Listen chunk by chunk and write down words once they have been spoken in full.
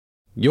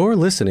You're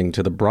listening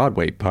to the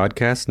Broadway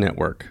Podcast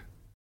Network.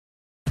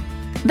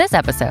 This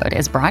episode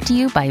is brought to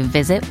you by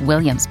Visit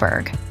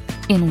Williamsburg.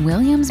 In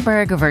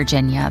Williamsburg,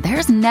 Virginia,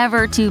 there's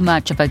never too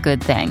much of a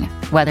good thing.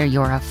 Whether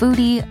you're a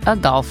foodie, a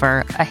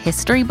golfer, a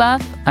history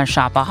buff, a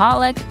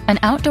shopaholic, an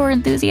outdoor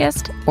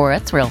enthusiast, or a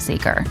thrill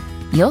seeker,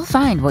 you'll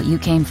find what you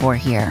came for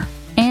here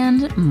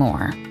and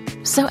more.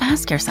 So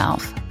ask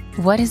yourself,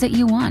 what is it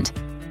you want?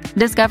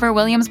 Discover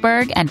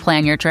Williamsburg and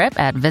plan your trip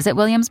at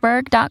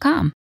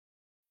visitwilliamsburg.com.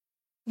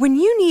 When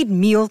you need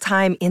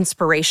mealtime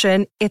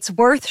inspiration, it's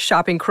worth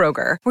shopping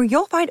Kroger, where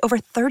you'll find over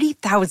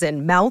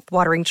 30,000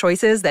 mouth-watering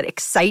choices that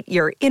excite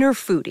your inner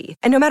foodie.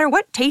 And no matter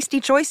what tasty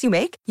choice you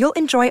make, you'll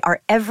enjoy our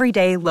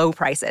everyday low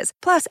prices,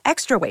 plus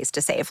extra ways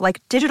to save,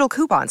 like digital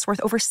coupons worth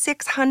over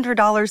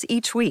 $600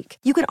 each week.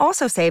 You can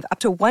also save up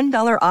to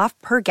 $1 off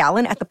per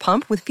gallon at the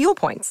pump with fuel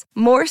points.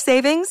 More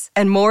savings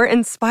and more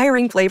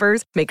inspiring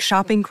flavors make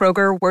shopping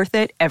Kroger worth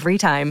it every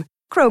time.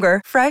 Kroger,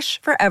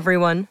 fresh for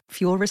everyone.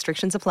 Fuel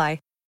restrictions apply.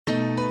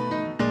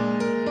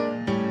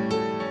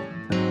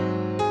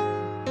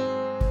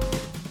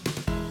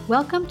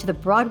 Welcome to the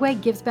Broadway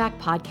Gives Back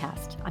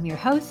podcast. I'm your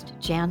host,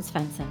 Jan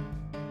Svensson.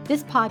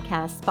 This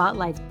podcast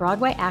spotlights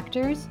Broadway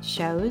actors,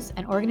 shows,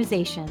 and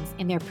organizations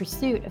in their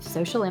pursuit of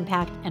social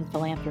impact and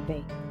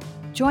philanthropy.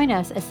 Join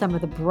us as some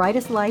of the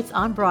brightest lights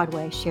on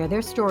Broadway share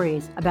their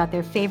stories about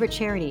their favorite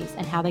charities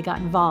and how they got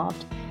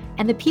involved,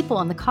 and the people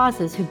and the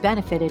causes who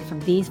benefited from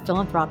these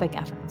philanthropic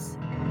efforts.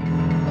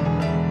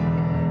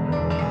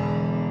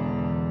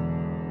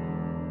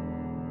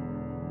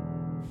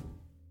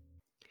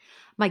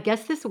 My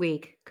guest this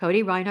week,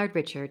 Cody Reinhard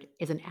Richard,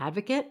 is an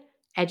advocate,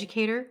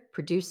 educator,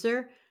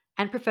 producer,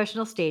 and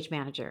professional stage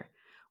manager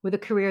with a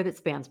career that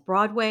spans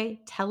Broadway,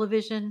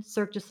 television,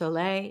 Cirque du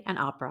Soleil, and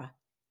opera.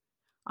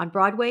 On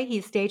Broadway,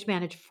 he stage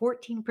managed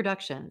 14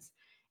 productions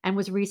and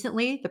was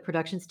recently the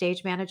production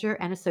stage manager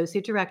and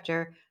associate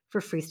director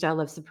for Freestyle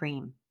Love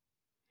Supreme.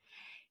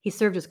 He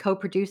served as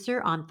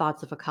co-producer on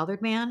Thoughts of a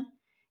Colored Man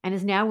and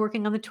is now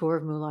working on the tour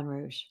of Moulin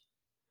Rouge.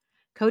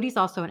 Cody's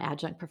also an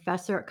adjunct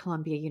professor at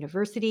Columbia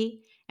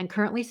University and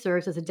currently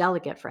serves as a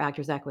delegate for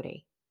Actors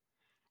Equity.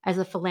 As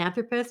a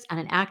philanthropist and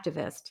an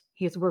activist,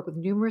 he has worked with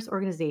numerous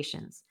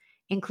organizations,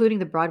 including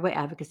the Broadway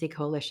Advocacy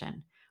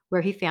Coalition, where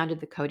he founded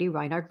the Cody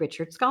Reinhard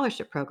Richard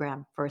Scholarship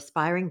Program for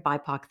aspiring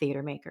BIPOC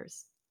theater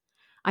makers.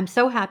 I'm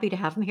so happy to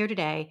have him here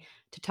today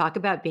to talk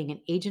about being an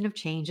agent of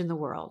change in the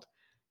world.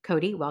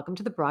 Cody, welcome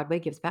to the Broadway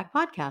Gives Back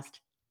podcast.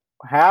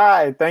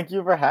 Hi, thank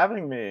you for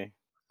having me.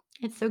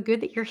 It's so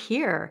good that you're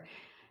here.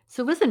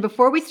 So listen,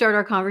 before we start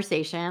our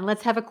conversation,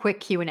 let's have a quick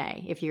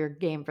Q&A if you're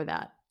game for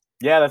that.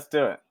 Yeah, let's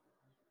do it.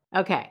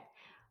 Okay.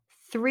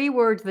 3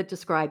 words that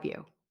describe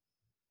you.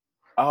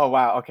 Oh,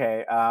 wow.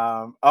 Okay.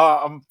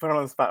 I'm put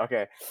on the spot.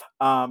 Okay.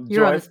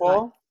 You're on the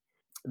spot.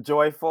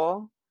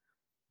 Joyful,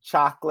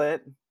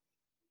 chocolate,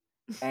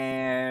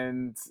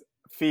 and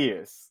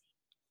fierce.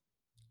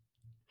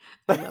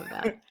 I love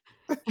that.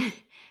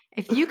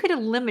 If you could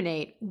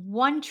eliminate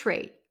one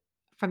trait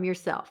from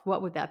yourself,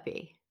 what would that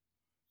be?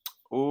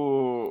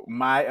 Ooh,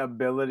 my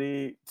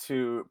ability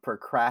to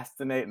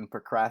procrastinate and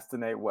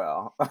procrastinate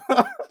well.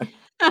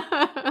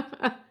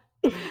 I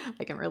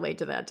can relate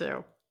to that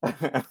too.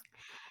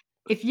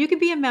 If you could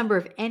be a member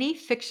of any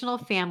fictional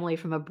family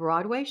from a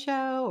Broadway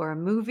show or a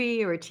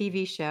movie or a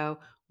TV show,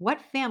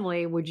 what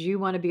family would you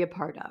want to be a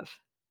part of?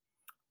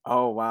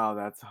 Oh, wow,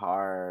 that's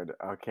hard.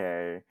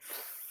 Okay.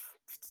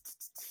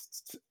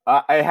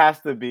 It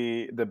has to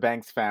be the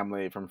Banks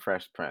family from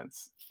Fresh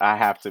Prince. I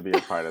have to be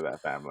a part of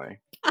that family.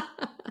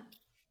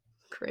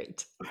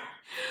 Great.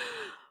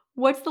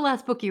 What's the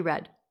last book you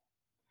read?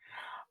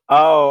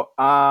 Oh,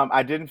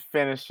 I didn't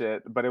finish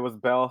it, but it was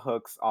Bell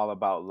Hooks' All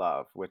About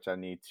Love, which I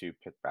need to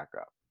pick back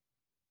up.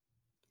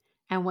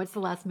 And what's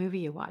the last movie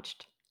you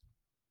watched?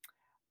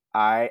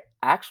 I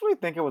actually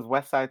think it was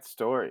West Side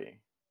Story,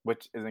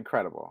 which is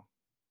incredible.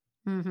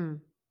 Mm-hmm.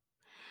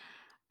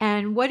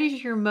 And what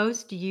is your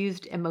most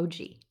used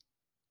emoji?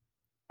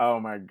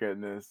 Oh my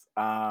goodness.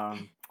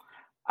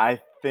 I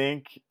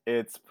think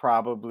it's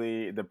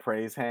probably the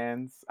praise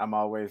hands. I'm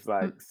always Mm.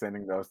 like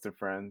sending those to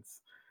friends.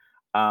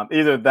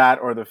 Either that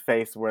or the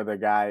face where the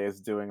guy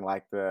is doing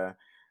like the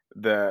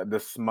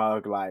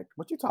smug like,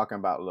 what you talking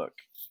about? Look.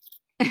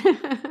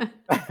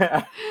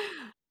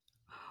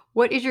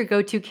 What is your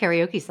go-to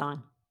karaoke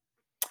song?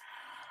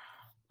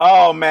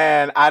 Oh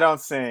man, I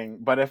don't sing,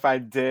 but if I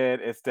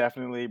did, it's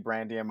definitely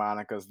Brandy and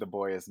Monica's "The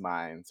Boy Is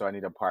Mine." So I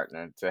need a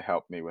partner to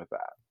help me with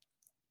that.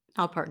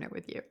 I'll partner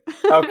with you.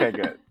 Okay,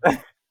 good.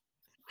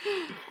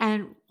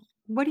 And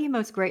what are you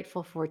most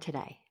grateful for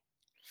today?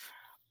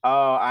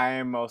 Oh, I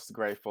am most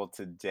grateful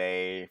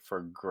today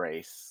for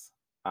grace.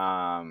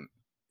 Um,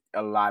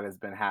 a lot has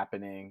been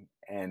happening,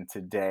 and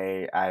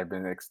today I've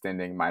been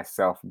extending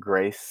myself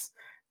grace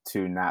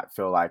to not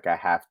feel like I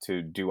have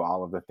to do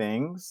all of the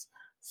things.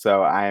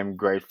 So I am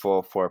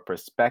grateful for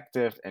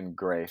perspective and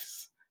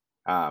grace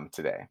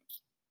today.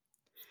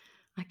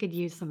 I could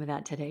use some of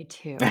that today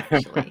too,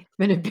 actually. It's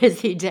been a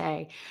busy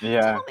day. Tell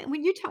Yeah. me,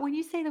 when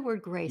you say the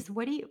word grace,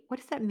 what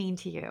does that mean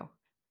to you?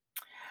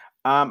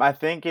 I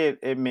think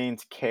it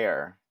means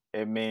care.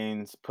 It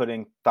means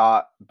putting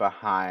thought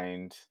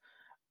behind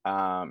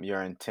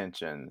your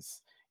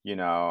intentions.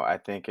 I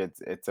think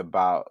it's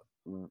about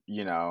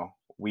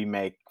we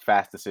make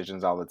fast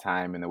decisions all the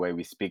time in the way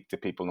we speak to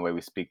people and the way we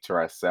speak to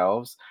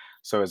ourselves.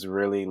 So it's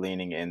really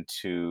leaning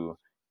into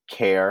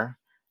care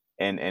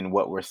and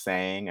what we're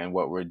saying and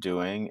what we're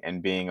doing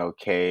and being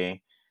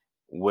okay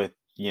with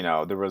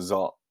the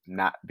result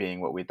not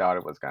being what we thought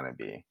it was going to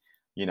be.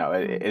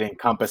 Mm, It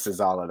encompasses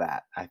all of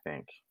that, I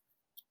think.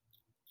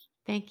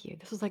 thank you.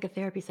 This was like a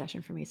therapy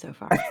session for me so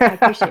far. I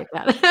appreciate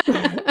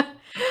that.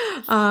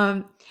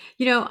 um,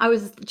 I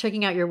was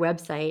checking out your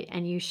website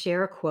and you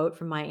share a quote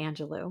from Maya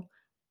Angelou.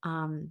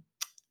 Um,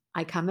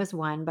 I come as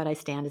one, but I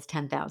stand as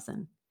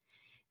 10,000.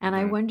 And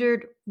I Mhm.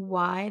 wondered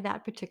why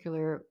that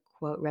particular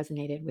quote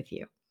resonated with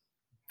you.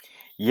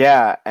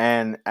 Yeah,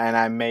 and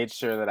I made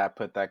sure that I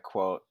put that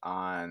quote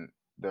on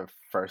the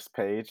first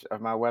page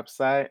of my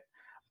website,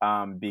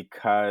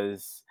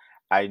 because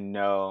I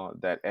know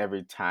that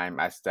every time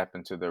I step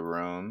into the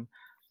room,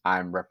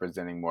 I'm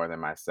representing more than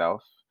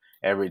myself.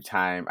 Every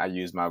time I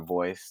use my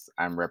voice,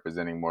 I'm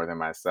representing more than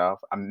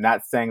myself. I'm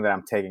not saying that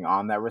I'm taking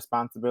on that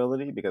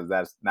responsibility because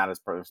that's not a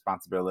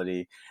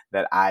responsibility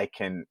that I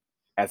can,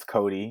 as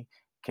Cody,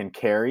 can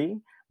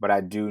carry, but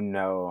I do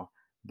know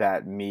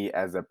that me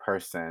as a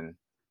person,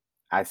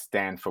 I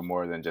stand for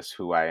more than just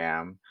who I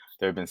am.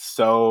 There have been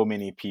so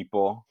many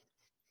people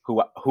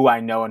who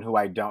I know and who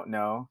I don't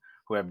know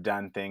who have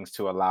done things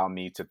to allow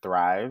me to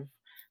thrive.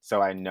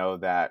 So I know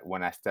that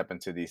when I step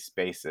into these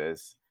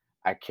spaces,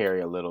 I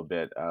carry a little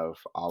bit of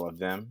all of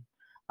them,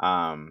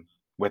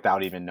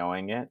 without even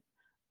knowing it.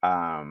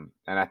 And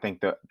I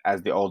think that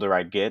as the older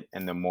I get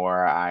and the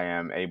more I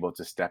am able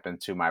to step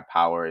into my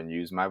power and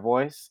use my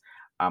voice,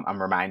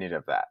 I'm reminded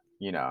of that,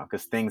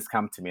 because things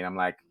come to me and I'm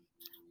like,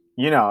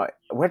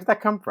 where did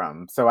that come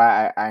from? So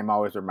I'm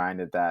always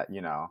reminded that,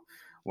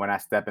 when I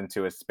step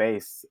into a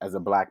space as a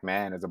black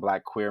man, as a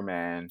black queer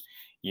man,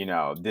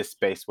 this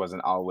space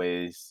wasn't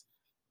always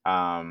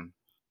um,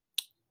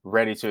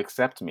 ready to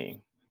accept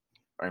me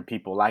or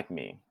people like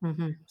me.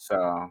 Mhm.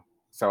 So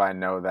so I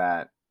know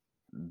that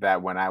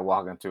when I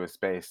walk into a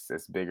space,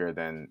 it's bigger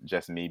than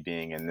just me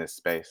being in this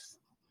space.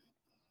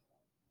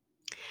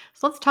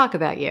 So let's talk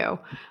about you.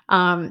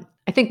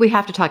 I think we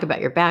have to talk about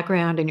your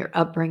background and your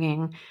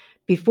upbringing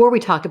before we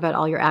talk about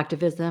all your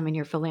activism and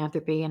your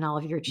philanthropy and all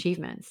of your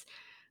achievements.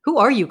 Who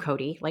are you,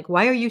 Cody? Like,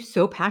 why are you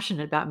so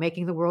passionate about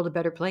making the world a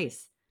better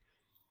place?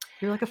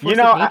 You're like a You force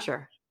of know,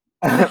 nature.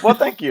 well,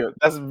 thank you.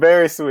 That's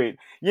very sweet.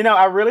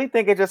 I really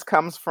think it just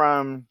comes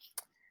from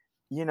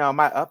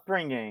my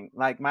upbringing.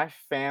 Like my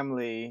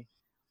family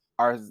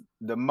are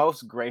the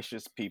most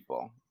gracious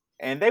people.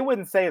 And they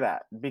wouldn't say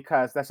that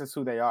because that's just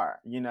who they are.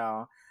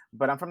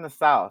 But I'm from the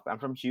South. I'm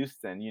from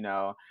Houston.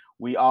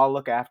 We all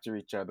look after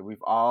each other.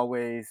 We've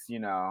always,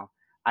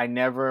 I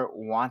never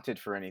wanted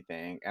for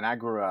anything. And I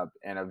grew up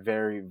in a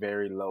very,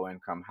 very low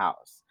income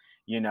house.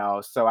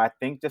 So I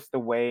think just the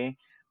way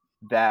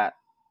that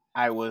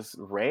I was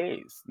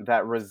raised,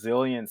 that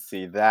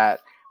resiliency,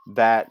 that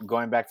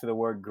going back to the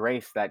word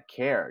grace, that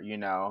care,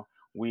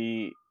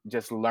 we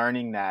just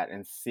learning that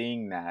and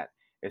seeing that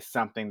is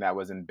something that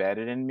was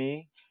embedded in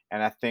me.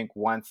 And I think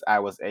once I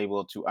was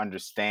able to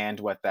understand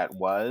what that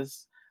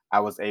was, I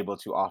was able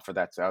to offer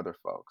that to other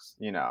folks.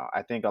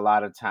 I think a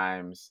lot of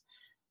times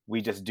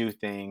we just do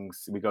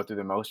things, we go through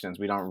the motions,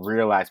 we don't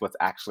realize what's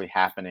actually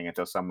happening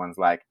until someone's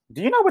like,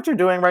 "Do you know what you're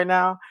doing right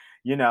now?"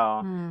 You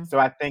know. Mm. So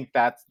I think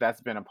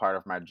that's been a part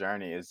of my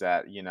journey is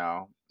that,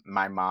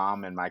 my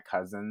mom and my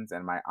cousins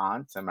and my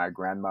aunts and my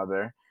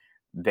grandmother,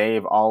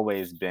 they've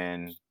always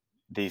been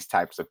these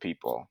types of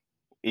people.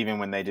 Even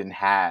when they didn't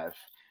have,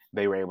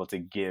 they were able to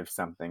give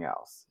something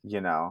else.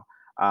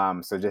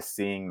 So just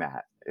seeing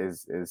that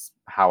is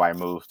how I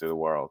move through the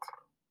world.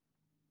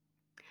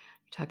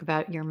 Talk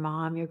about your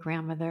mom, your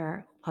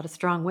grandmother, a lot of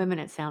strong women,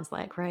 it sounds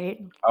like, right?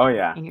 Oh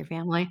yeah. In your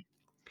family.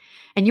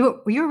 And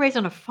you were raised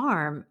on a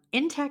farm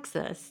in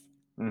Texas.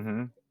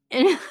 Hmm.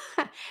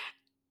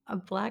 A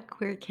black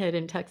queer kid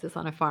in Texas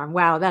on a farm.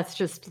 Wow, that's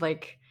just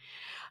like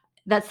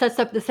that sets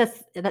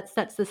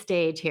the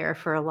stage here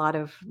for a lot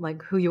of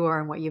like who you are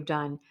and what you've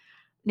done.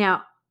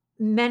 Now,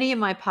 many of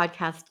my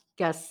podcast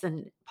guests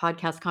and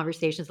podcast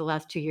conversations the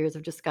last 2 years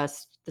have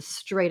discussed the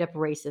straight up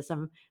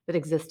racism that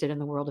existed in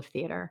the world of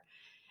theater.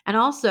 And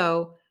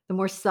also the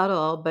more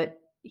subtle but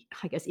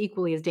I guess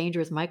equally as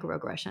dangerous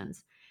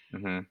microaggressions.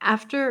 Hmm.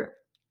 After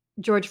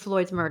George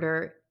Floyd's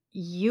murder,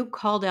 you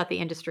called out the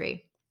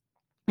industry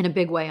in a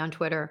big way on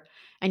Twitter,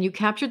 and you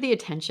captured the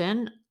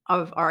attention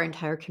of our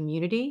entire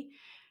community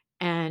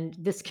and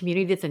this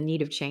community that's in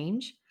need of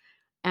change.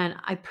 And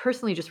I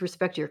personally just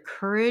respect your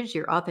courage,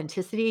 your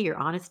authenticity, your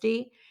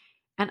honesty.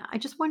 And I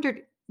just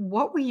wondered,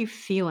 what were you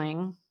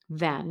feeling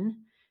then?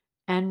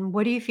 And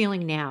what are you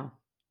feeling now?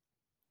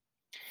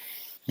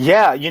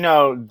 Yeah,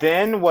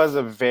 then was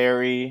a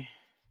very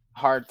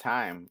hard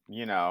time.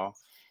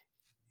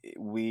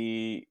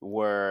 We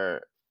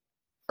were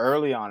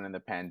early on in the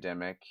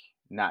pandemic,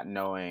 not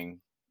knowing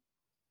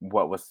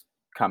what was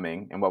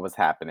coming and what was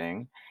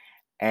happening.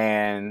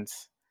 And,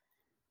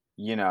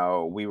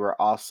 we were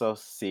also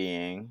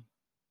seeing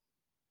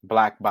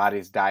Black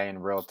bodies die in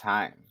real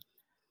time,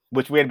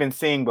 which we had been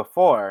seeing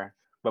before,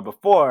 but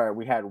before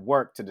we had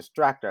work to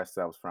distract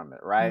ourselves from it,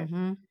 right?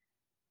 Mm-hmm.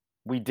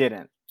 We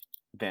didn't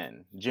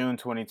then. June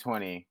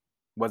 2020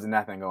 was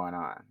nothing going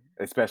on,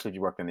 especially if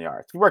you worked in the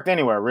arts. If you worked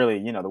anywhere, really,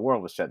 the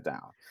world was shut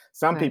down.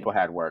 Some Right. people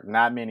had work,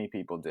 not many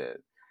people did.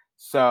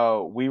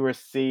 So we were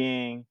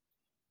seeing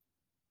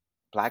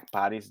Black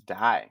bodies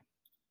die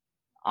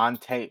on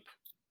tape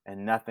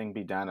and nothing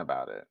be done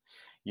about it,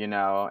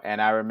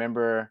 And I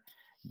remember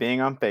being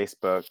on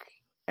Facebook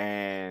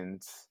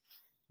and,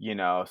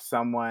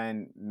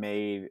 someone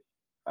made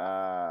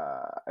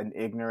an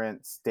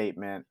ignorant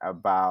statement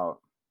about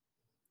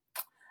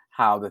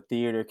how the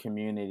theater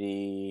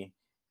community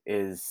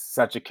is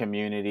such a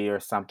community or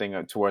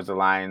something towards the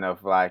line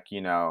of like,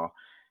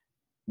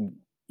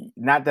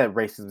 not that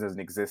racism doesn't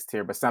exist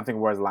here, but something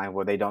towards the line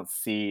where they don't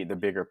see the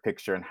bigger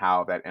picture and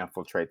how that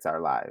infiltrates our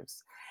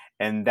lives.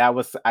 And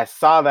I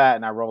saw that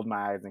and I rolled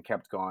my eyes and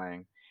kept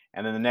going.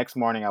 And then the next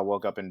morning I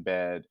woke up in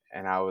bed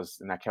and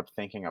I kept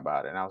thinking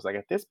about it. And I was like,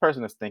 if this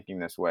person is thinking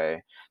this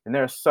way, then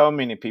there are so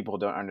many people who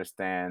don't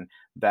understand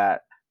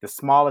that the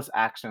smallest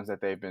actions that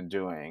they've been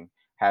doing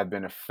have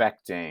been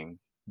affecting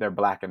their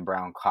Black and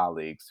brown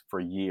colleagues for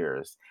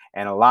years,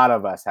 and a lot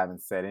of us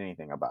haven't said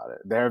anything about it.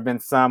 There have been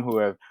some who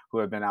have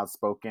been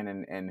outspoken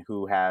and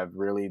who have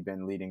really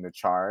been leading the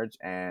charge,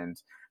 and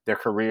their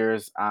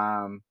careers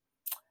uh,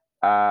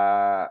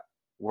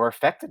 were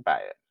affected by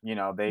it.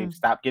 They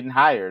stopped getting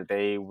hired.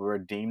 They were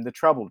deemed the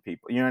troubled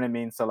people. You know what I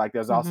mean? So like,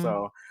 there's Mm-hmm.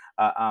 also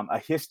a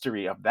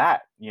history of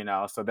that.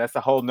 So that's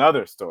a whole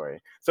nother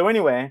story. So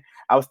anyway,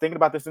 I was thinking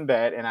about this in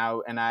bed, and I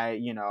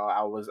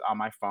was on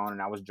my phone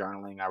and I was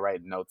journaling. I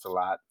write notes a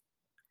lot,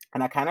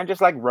 and I kind of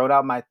just like wrote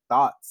out my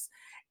thoughts.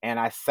 And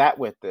I sat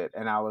with it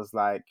and I was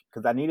like,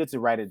 because I needed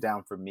to write it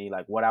down for me,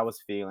 like what I was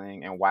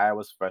feeling and why I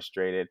was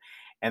frustrated.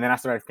 And then I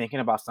started thinking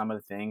about some of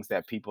the things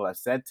that people have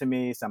said to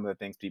me, some of the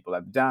things people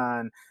have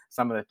done,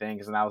 some of the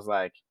things. And I was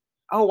like,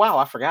 oh, wow,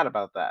 I forgot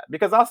about that.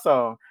 Because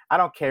also, I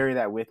don't carry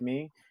that with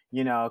me,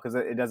 because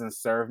it doesn't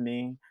serve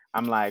me.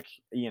 I'm like,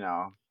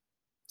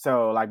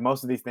 so like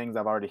most of these things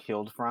I've already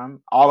healed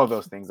from, all of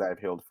those things I've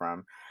healed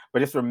from. But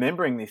just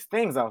remembering these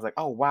things, I was like,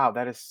 oh wow,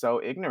 that is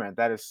so ignorant.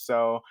 That is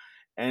so,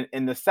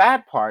 and the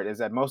sad part is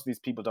that most of these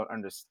people don't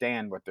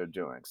understand what they're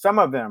doing. Some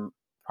of them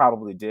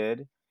probably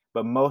did,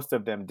 but most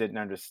of them didn't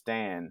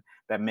understand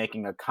that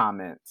making a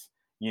comment,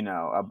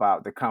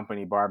 about the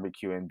company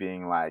barbecue and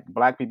being like,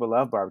 Black people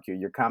love barbecue.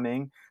 You're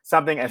coming.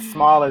 Something as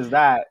small as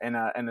that in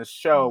a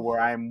show where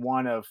I'm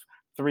one of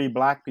three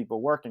Black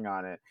people working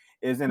on it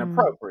is Mm-hmm.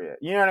 inappropriate.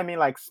 You know what I mean?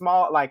 Like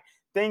small, like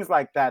things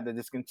like that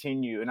just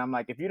continue. And I'm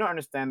like, if you don't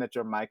understand that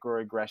your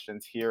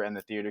microaggressions here in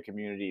the theater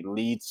community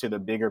leads to the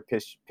bigger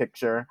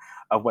picture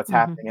of what's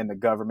happening in the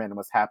government and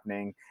what's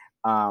happening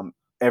um,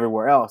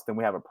 everywhere else, then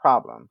we have a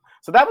problem.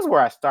 So that was where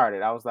I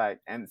started. I was like,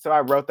 and so I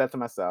wrote that to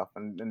myself,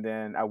 and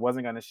then I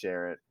wasn't going to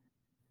share it.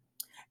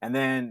 And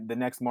then the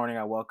next morning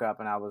I woke up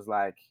and I was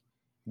like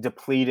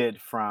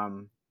depleted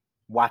from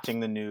watching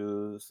the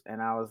news.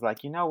 And I was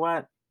like, you know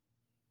what?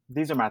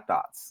 These are my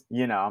thoughts.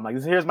 I'm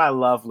like, here's my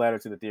love letter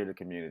to the theater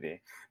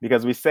community,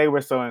 because we say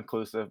we're so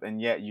inclusive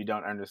and yet you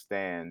don't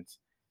understand,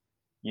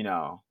 you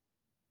know,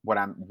 what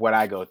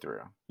I go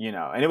through,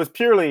 And it was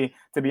purely,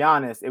 to be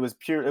honest, it was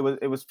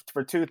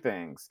for two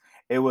things.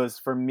 It was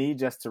for me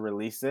just to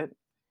release it,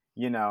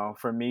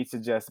 for me to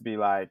just be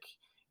like,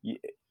 y-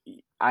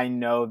 I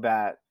know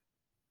that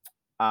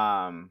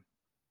um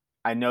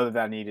I know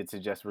that I needed to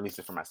just release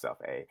it for myself,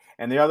 A.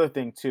 And the other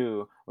thing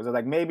too was that,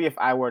 like, maybe if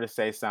I were to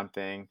say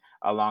something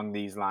along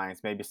these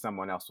lines, maybe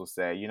someone else will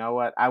say, you know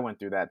what, I went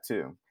through that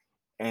too.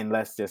 And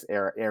let's just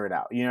air it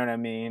out. You know what I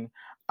mean?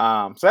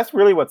 So that's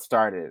really what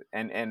started.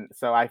 And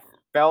so I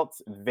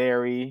felt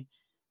very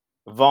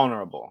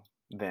vulnerable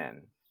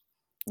then,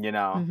 you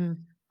know.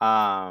 Mm-hmm.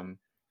 Um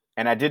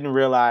and I didn't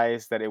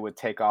realize that it would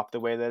take off the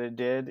way that it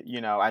did.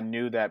 I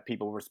knew that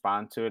people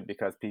respond to it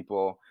because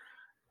people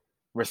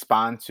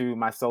respond to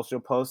my social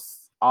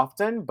posts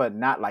often, but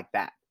not like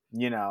that,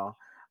 you know.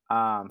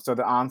 So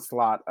the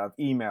onslaught of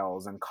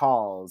emails and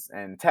calls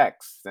and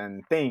texts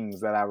and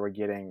things that I were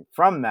getting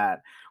from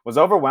that was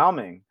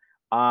overwhelming.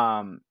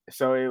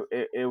 So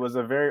it was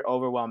a very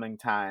overwhelming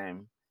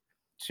time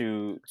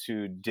to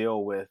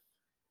deal with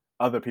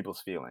other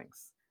people's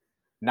feelings,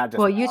 not just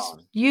Well, my you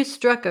own. you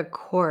struck a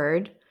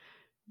chord.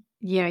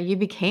 You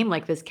became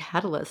like this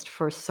catalyst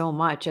for so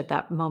much at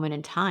that moment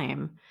in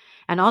time.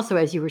 And also,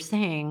 as you were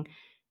saying,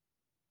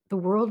 the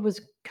world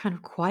was kind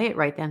of quiet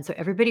right then. So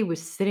everybody was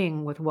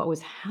sitting with what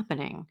was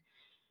happening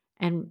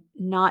and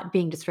not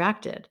being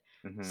distracted.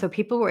 Mhm. So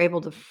people were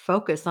able to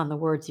focus on the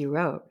words you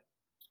wrote.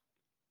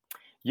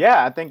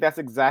 Yeah, I think that's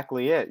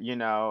exactly it.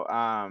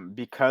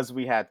 Because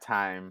we had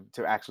time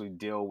to actually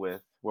deal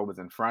with what was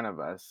in front of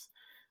us,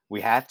 we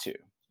had to,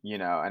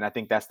 and I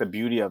think that's the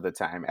beauty of the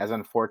time. As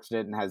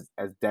unfortunate and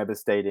as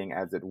devastating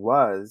as it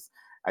was,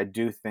 I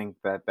do think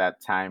that that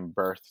time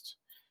birthed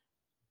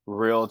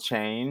real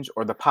change,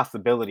 or the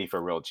possibility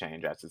for real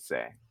change, I should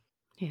say.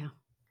 Yeah.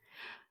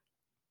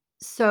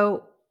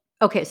 So,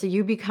 okay, so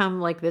you become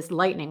like this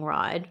lightning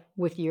rod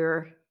with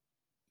your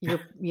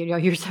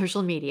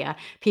social media.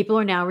 People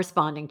are now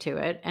responding to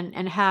it,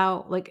 and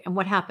how, like, and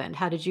what happened?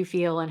 How did you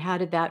feel, and how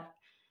did that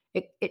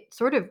it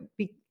sort of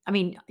be I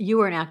mean, you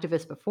were an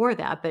activist before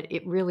that, but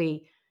it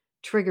really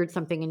triggered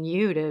something in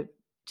you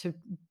to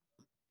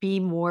be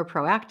more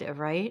proactive,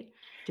 right?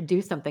 To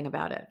do something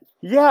about it.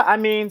 Yeah, I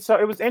mean, so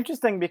it was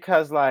interesting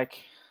because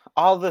like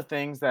all the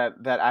things that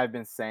I've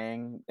been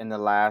saying in the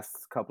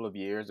last couple of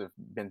years have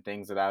been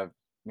things that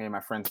me and my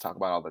friends talk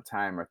about all the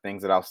time, or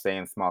things that I'll say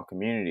in small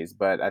communities.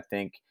 But I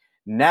think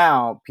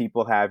now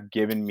people have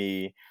given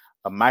me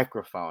a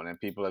microphone, and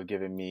people have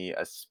given me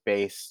a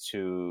space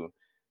to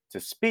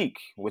speak,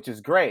 which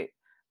is great.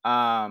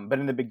 But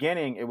in the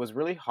beginning, it was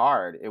really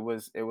hard. It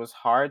was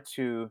hard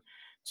to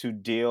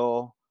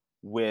deal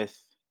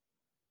with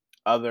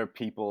other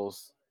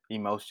people's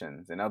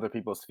emotions and other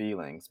people's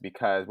feelings,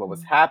 because what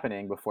was Mm.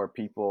 happening before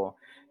people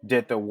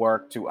did the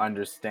work to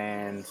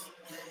understand,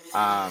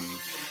 um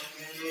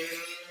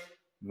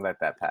let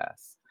that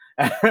pass.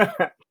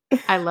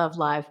 I love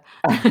live.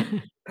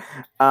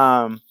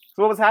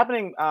 So what was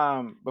happening,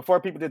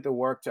 before people did the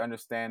work to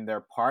understand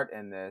their part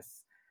in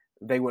this,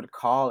 they would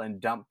call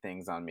and dump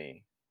things on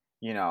me.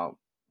 You know,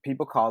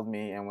 people called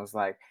me and was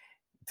like,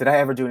 "Did I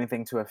ever do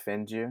anything to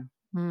offend you?"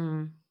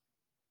 Mm,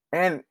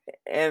 And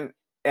and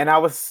and I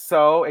was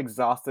so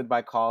exhausted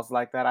by calls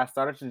like that, I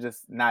started to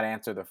just not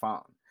answer the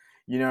phone.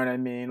 You know what I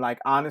mean? Like,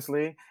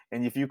 honestly,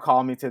 and if you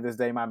call me to this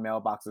day, my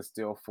mailbox is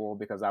still full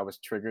because I was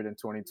triggered in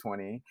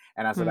 2020,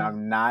 and I said, mm,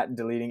 "I'm not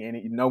deleting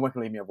any, no one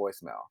can leave me a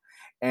voicemail."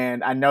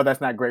 And I know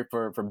that's not great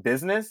for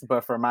business,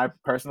 but for my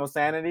personal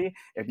sanity,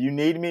 if you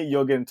need me,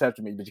 you'll get in touch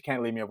with me, but you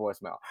can't leave me a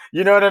voicemail.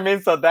 You know what I mean?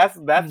 So that's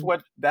mm,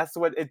 what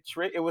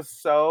it was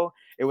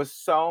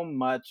so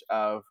much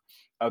of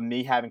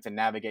me having to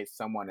navigate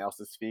someone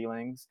else's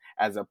feelings,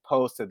 as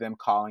opposed to them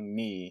calling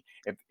me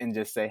and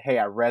just say, "Hey,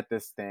 I read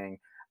this thing,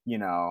 you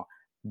know,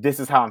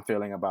 this is how I'm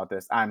feeling about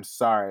this. I'm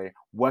sorry.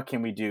 What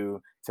can we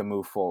do to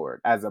move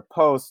forward?" As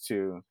opposed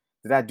to,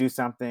 "Did I do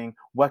something?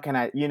 What can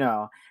I?"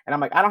 And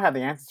I'm like, I don't have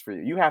the answers for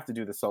you. You have to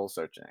do the soul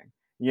searching.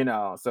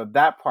 So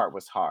that part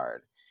was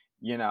hard,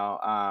 you know.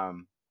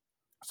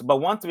 But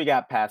once we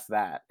got past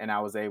that, and I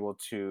was able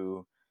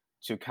to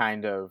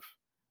kind of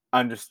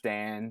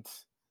understand,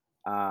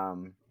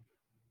 um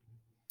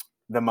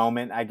the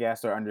moment, I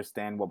guess, or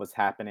understand what was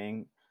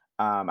happening,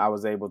 I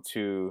was able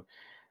to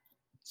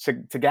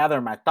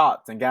gather my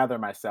thoughts and gather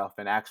myself,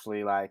 and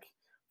actually like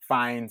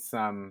find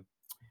some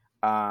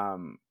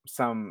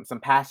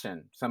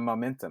passion, some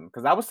momentum,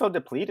 because I was so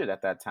depleted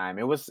at that time.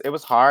 It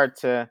was hard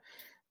to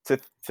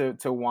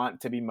to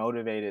want to be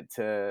motivated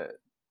to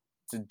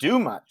do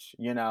much.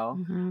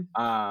 mhm.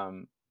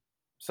 Um,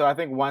 so I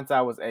think once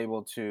I was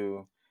able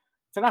to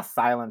not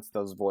silence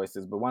those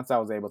voices, but once I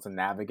was able to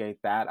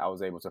navigate that, I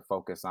was able to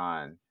focus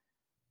on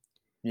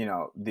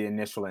the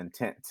initial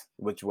intent,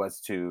 which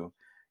was to,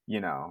 you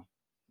know,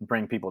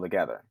 bring people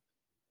together.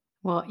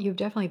 Well, you've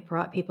definitely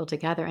brought people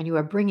together, and you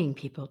are bringing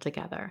people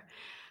together.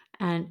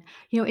 And,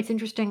 it's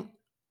interesting.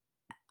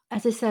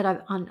 As I said,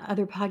 on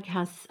other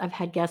podcasts, I've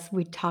had guests,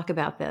 we talk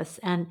about this.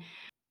 And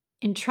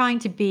in trying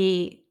to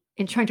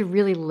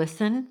really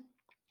listen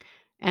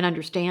and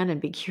understand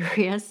and be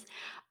curious,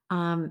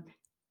 um,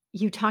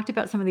 you talked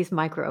about some of these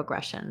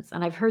microaggressions.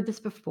 And I've heard this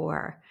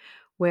before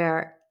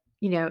where,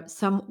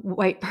 some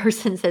white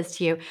person says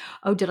to you,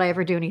 "Oh, did I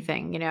ever do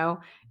anything?"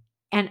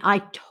 And I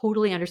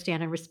totally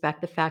understand and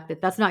respect the fact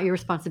that that's not your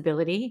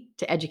responsibility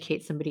to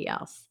educate somebody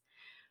else.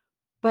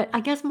 But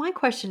I guess my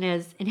question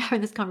is, in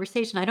having this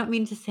conversation, I don't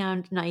mean to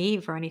sound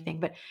naive or anything,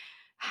 but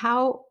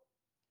how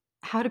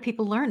how do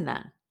people learn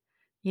then?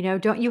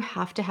 Don't you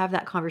have to have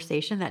that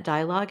conversation, that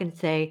dialogue, and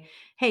say,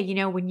 "Hey,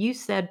 when you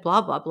said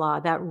blah blah blah,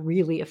 that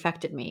really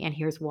affected me, and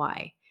here's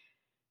why."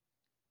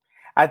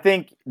 I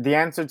think the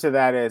answer to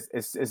that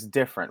is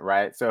different,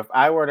 right? So if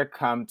I were to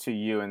come to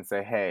you and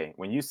say, "Hey,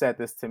 when you said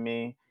this to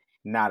me,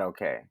 not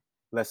okay.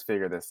 Let's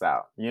figure this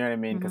out." You know what I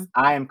mean? Because Mhm.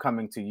 I am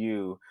coming to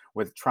you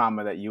with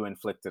trauma that you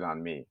inflicted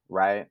on me,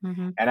 right?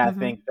 Mhm. And I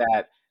think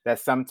Mhm. that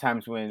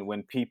sometimes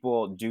when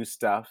people do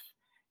stuff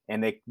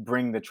and they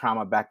bring the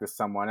trauma back to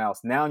someone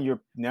else, now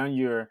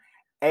you're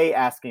A,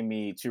 asking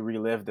me to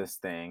relive this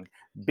thing.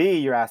 B,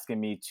 you're asking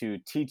me to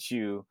teach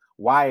you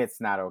why it's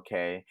not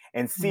okay.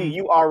 And C, Mhm.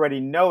 you already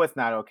know it's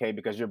not okay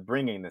because you're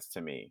bringing this to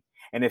me.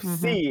 And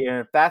Mhm.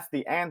 if that's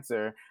the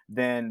answer,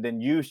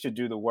 then you should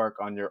do the work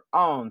on your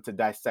own to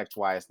dissect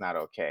why it's not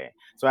okay.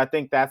 So I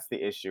think that's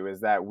the issue,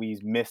 is that we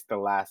missed the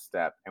last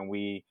step, and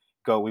we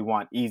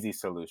want easy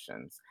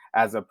solutions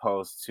as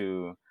opposed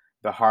to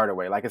the harder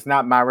way. Like, it's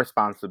not my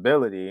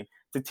responsibility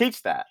to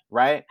teach that,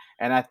 right?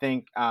 And I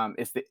think,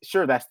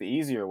 that's the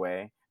easier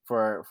way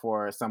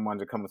for someone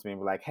to come with me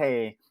and be like,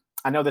 "Hey,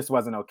 I know this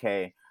wasn't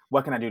okay.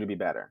 What can I do to be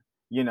better?"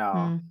 You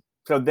know? Mm.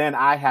 So then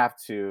I have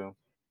to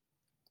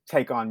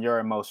take on your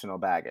emotional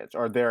baggage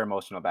or their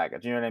emotional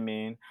baggage. You know what I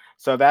mean?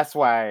 So that's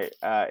why,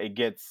 it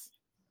gets.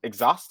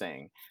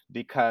 exhausting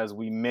because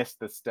we missed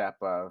the step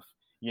of,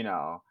 you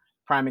know,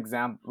 prime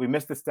example, we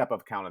missed the step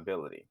of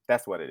accountability.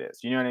 That's what it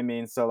is. You know what I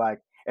mean? So like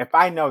if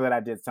I know that I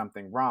did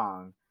something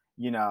wrong,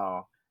 you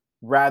know,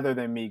 rather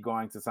than me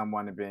going to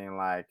someone and being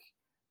like,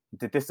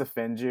 did this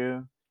offend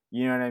you?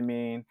 You know what I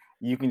mean?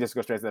 You can just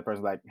go straight to that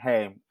person like,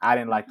 hey, I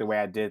didn't like the way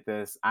I did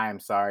this. I am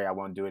sorry. I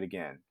won't do it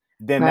again.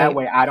 Then that Right.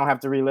 way I don't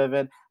have to relive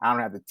it. I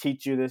don't have to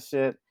teach you this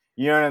shit.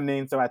 You know what I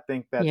mean? So I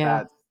think that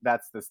Yeah.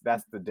 that's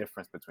the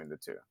difference between the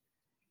two.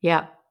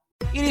 Yeah.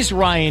 It is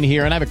Ryan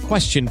here, and I have a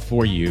question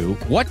for you.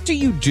 What do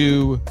you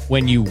do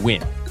when you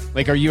win?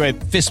 Like, are you a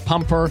fist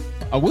pumper,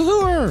 a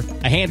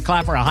woohooer, a hand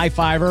clapper, a high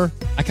fiver?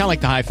 I kind of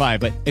like the high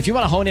five, but if you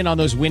want to hone in on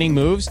those winning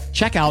moves,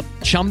 check out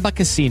Chumba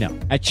Casino.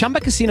 At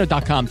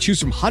ChumbaCasino.com, choose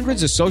from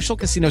hundreds of social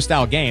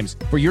casino-style games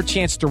for your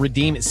chance to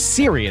redeem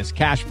serious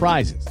cash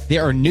prizes.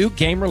 There are new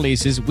game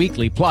releases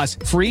weekly, plus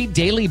free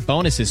daily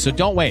bonuses. So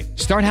don't wait.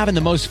 Start having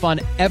the most fun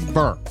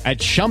ever at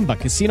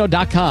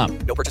ChumbaCasino.com.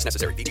 No purchase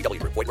necessary. VGW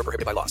Group. Void were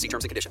prohibited by law. See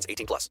terms and conditions.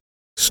 18+.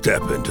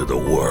 Step into the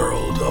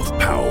world of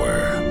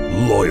power,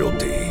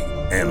 loyalty,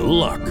 and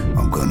luck.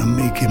 I'm gonna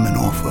make him an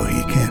offer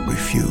he can't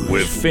refuse.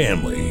 With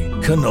family,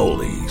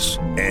 cannolis,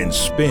 and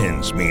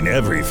spins mean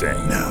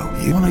everything. Now,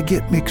 you wanna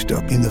get mixed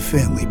up in the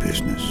family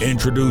business.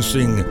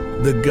 Introducing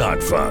The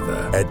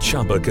Godfather at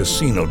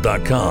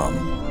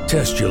ChumbaCasino.com.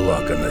 Test your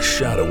luck in the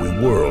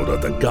shadowy world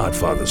of The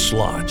Godfather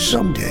slot.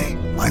 Someday,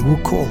 I will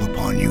call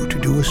upon you to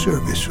do a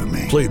service for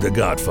me. Play The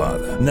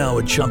Godfather now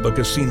at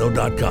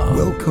ChumbaCasino.com.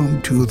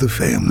 Welcome to the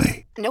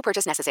family. No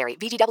purchase necessary.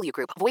 VGW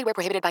Group. Void were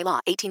prohibited by law.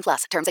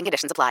 18+. Terms and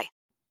conditions apply.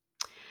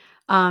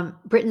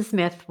 Britton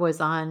Smith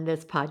was on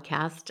this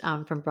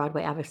podcast from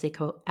Broadway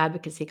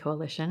Advocacy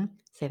Coalition.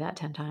 Say that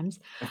 10 times.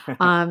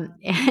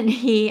 And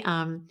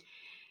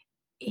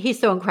he's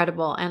so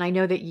incredible. And I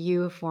know that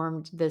you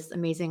formed this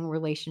amazing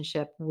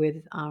relationship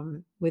with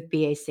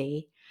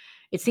BAC.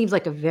 It seems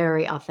like a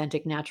very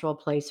authentic, natural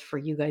place for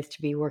you guys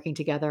to be working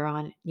together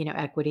on,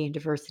 equity and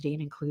diversity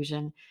and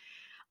inclusion.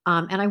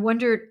 And I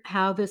wondered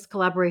how this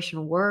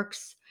collaboration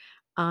works.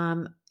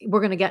 We're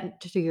going to get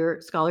to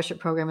your scholarship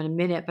program in a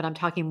minute, but I'm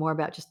talking more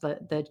about just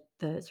the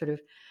sort of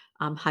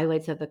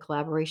highlights of the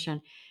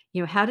collaboration.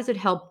 How does it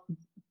help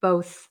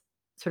both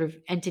sort of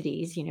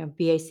entities,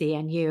 BAC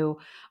and you,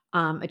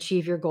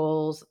 achieve your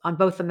goals on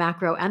both the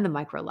macro and the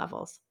micro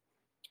levels?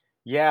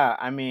 Yeah,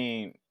 I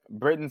mean,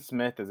 Britton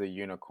Smith is a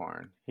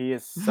unicorn. He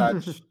is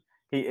such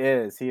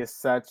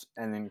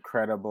an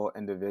incredible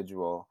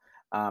individual.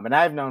 And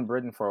I've known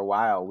Britton for a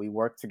while. We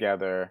worked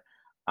together.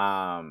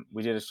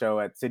 We did a show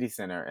at City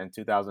Center in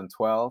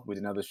 2012. We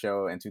did another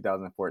show in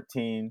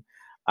 2014.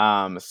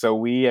 So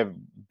we have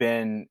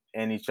been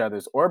in each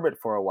other's orbit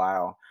for a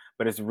while,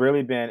 but it's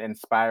really been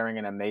inspiring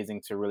and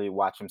amazing to really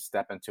watch him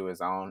step into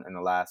his own in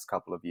the last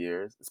couple of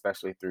years,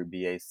 especially through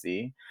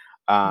BAC.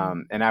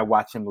 And I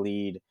watch him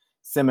lead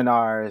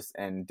seminars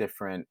and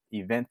different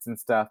events and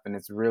stuff, and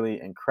it's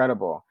really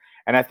incredible.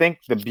 And I think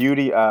the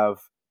beauty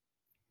of,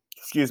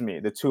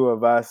 the two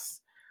of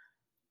us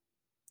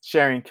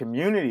sharing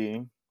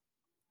community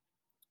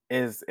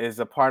is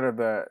a part of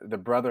the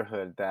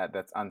brotherhood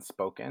that's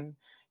unspoken.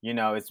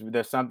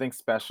 There's something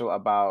special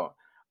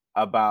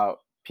about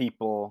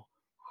people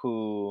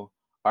who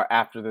are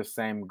after the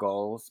same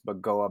goals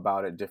but go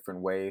about it different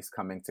ways,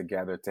 coming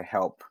together to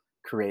help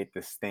create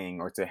this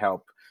thing or to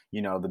help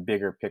the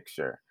bigger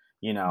picture.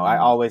 I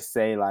always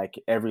say like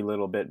every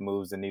little bit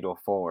moves the needle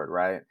forward,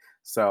 right?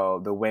 So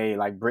the way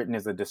like Britton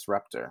is a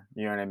disruptor,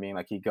 you know what I mean?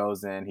 Like he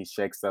goes in, he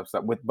shakes stuff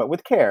up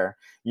with care,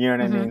 you know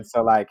what I mean?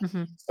 So like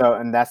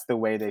and that's the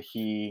way that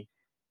he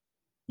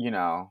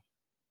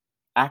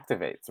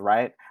activates,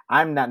 right?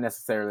 I'm not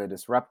necessarily a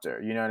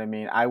disruptor, you know what I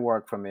mean? I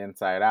work from the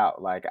inside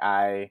out. Like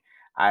I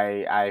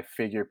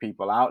figure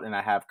people out and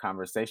I have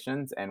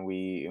conversations and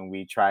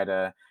I try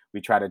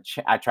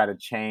to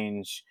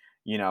change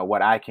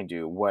what I can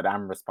do, what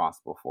I'm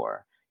responsible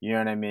for. You know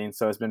what I mean?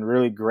 So it's been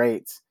really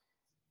great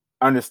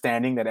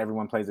understanding that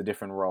everyone plays a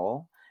different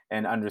role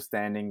and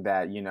understanding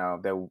that,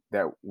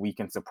 that we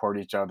can support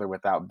each other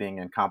without being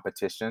in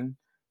competition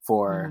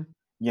for,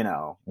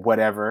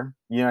 whatever,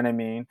 you know what I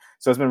mean?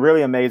 So it's been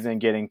really amazing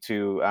getting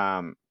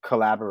to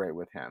collaborate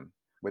with him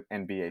with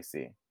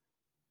NBAC.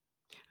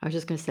 I was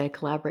just going to say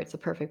collaborate's a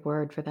perfect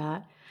word for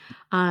that.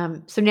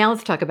 So now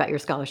let's talk about your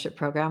scholarship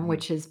program,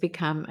 which has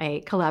become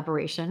a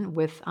collaboration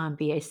with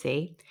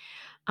BAC.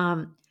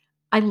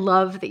 I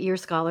love that your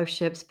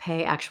scholarships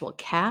pay actual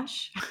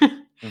cash.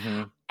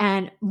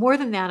 And more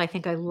than that, I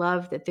think I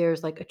love that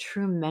there's like a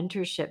true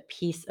mentorship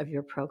piece of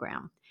your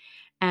program.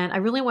 And I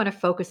really want to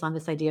focus on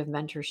this idea of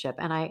mentorship.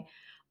 And I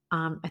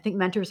think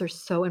mentors are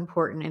so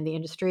important in the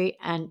industry.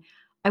 And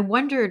I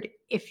wondered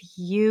if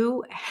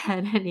you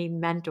had any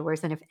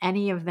mentors and if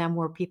any of them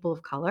were people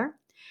of color,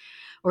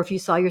 or if you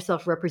saw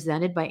yourself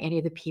represented by any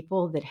of the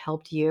people that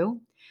helped you.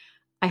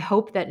 I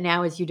hope that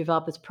now as you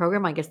develop this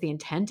program, I guess the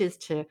intent is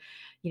to,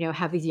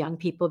 have these young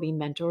people be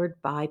mentored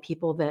by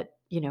people that,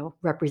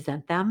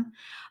 represent them.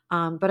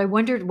 But I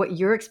wondered what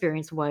your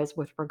experience was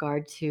with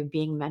regard to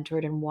being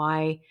mentored and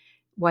why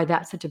why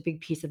that's such a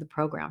big piece of the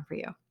program for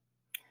you.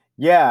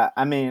 Yeah,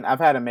 I mean, I've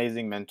had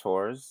amazing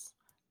mentors,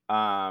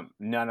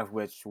 none of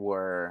which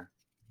were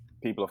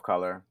people of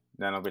color,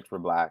 none of which were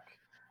black.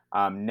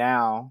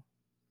 Now,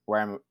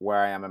 where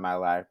I am in my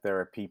life, there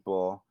are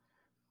people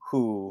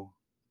who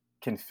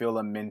can fill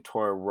a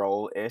mentor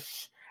role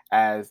ish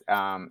as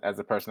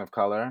a person of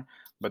color,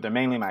 but they're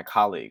mainly my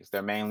colleagues.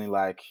 They're mainly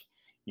like,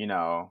 you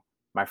know,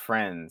 my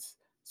friends.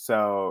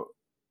 So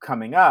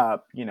coming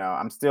up,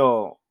 I'm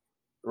still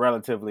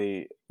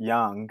relatively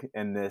young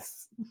in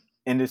this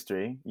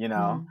industry,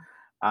 Mhm.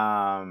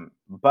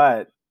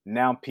 but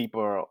now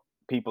people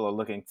are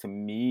looking to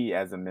me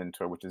as a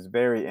mentor, which is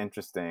very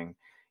interesting,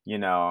 you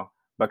know.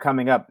 But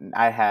coming up,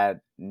 I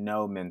had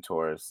no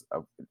mentors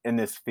in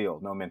this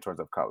field, no mentors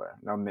of color,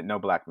 no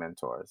black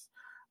mentors.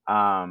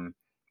 Um,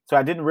 so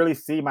I didn't really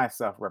see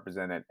myself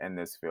represented in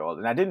this field,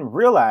 and I didn't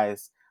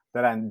realize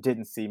that I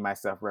didn't see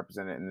myself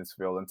represented in this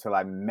field until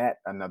I met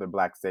another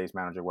black stage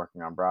manager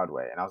working on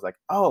Broadway, and I was like,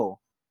 oh,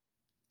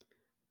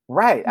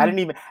 right.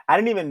 Mm. I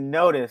didn't even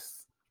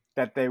notice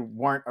that they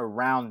weren't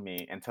around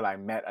me until I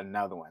met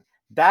another one.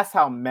 That's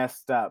how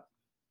messed up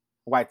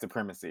white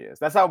supremacy is.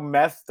 That's how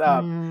messed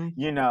up,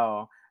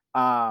 Mm.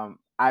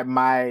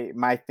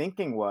 my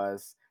thinking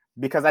was,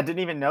 because I didn't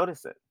even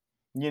notice it.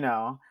 You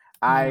know,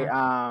 I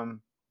Yeah.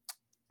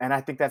 and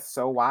I think that's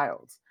so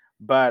wild.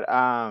 But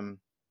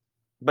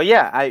but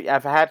yeah,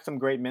 I've had some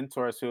great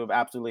mentors who have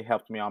absolutely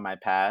helped me on my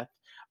path.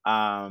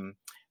 Um,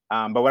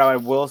 but what I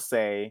will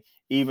say,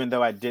 even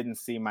though I didn't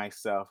see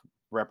myself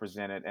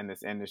represented in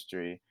this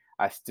industry,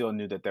 I still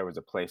knew that there was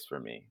a place for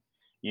me.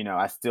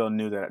 I still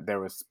knew that there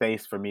was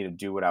space for me to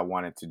do what I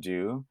wanted to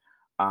do,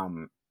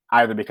 um,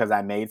 either because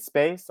I made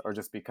space or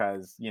just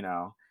because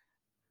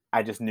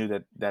I just knew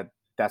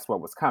that's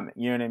what was coming.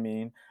 You know what I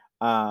mean?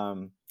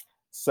 Um,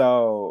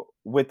 so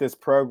with this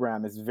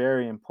program, it's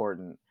very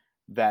important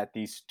that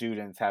these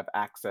students have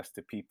access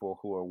to people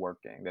who are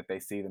working, that they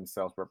see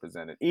themselves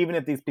represented, even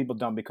if these people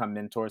don't become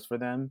mentors for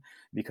them,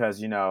 because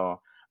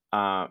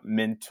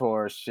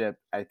mentorship,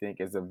 I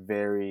think, is a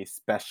very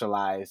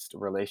specialized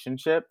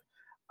relationship.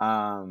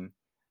 Um,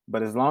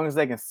 but as long as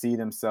they can see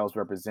themselves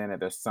represented,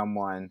 there's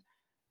someone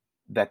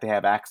that they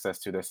have access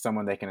to. There's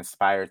someone they can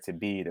aspire to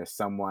be. There's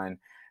someone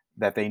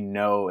that they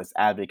know is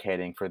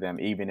advocating for them,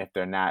 even if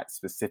they're not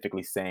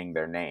specifically saying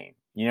their name.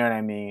 You know what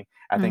I mean?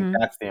 I think Mhm.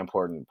 that's the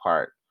important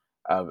part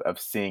of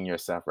seeing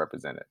yourself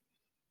represented.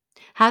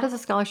 How does a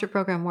scholarship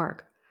program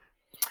work?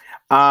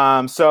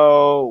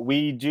 So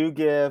we do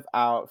give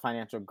out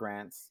financial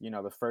grants.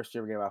 The first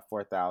year we gave out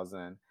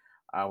 4,000.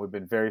 We've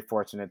been very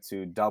fortunate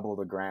to double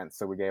the grants,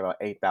 so we gave out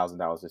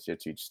 $8,000 this year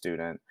to each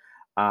student.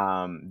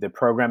 The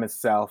program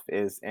itself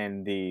is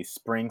in the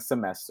spring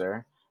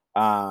semester,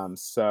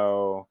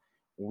 so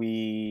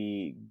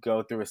we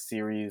go through a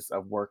series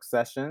of work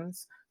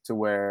sessions to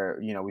where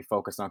we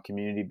focus on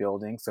community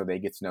building, so they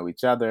get to know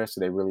each other, so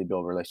they really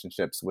build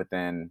relationships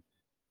within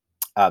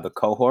the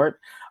cohort.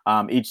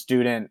 Each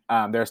student,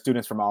 there are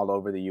students from all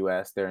over the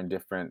U.S. They're in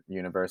different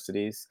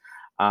universities,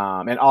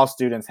 and all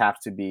students have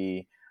to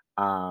be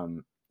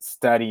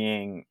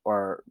studying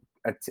or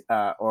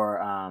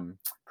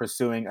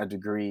pursuing a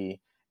degree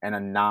in a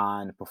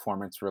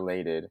non-performance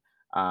related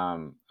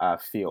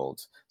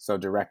field. So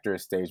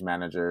directors, stage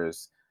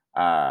managers,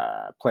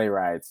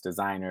 playwrights,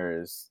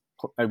 designers.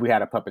 We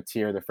had a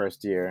puppeteer the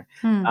first year,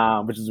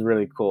 Hmm. which is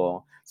really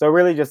cool. So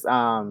really just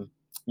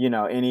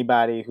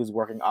anybody who's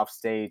working off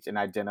stage and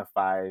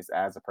identifies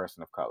as a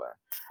person of color.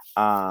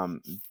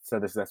 So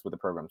that's what the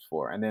program's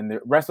for. And then the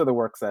rest of the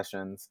work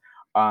sessions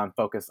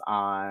focus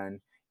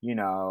on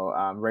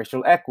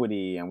racial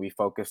equity, and we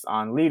focus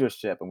on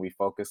leadership, and we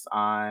focus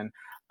on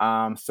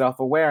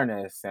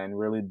self-awareness and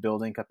really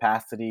building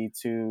capacity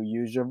to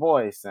use your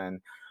voice,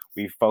 and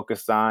we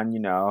focus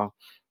on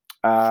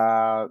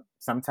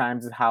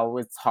sometimes how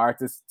it's hard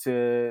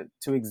to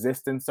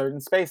exist in certain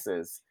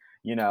spaces.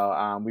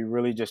 We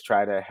really just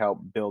try to help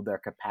build their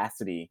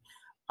capacity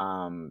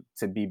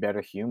to be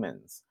better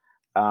humans.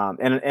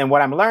 And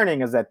what I'm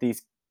learning is that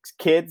these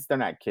kids, they're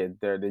not kids,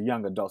 they're the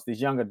young adults.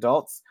 These young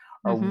adults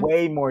are Mhm.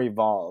 way more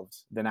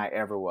evolved than I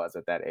ever was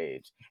at that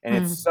age. And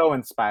it's Mm. so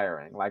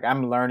inspiring. Like,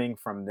 I'm learning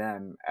from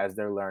them as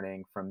they're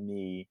learning from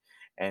me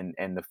and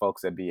the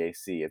folks at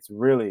BAC. It's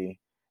really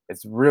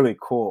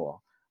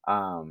cool.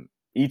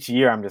 Each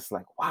year I'm just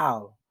like,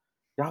 wow,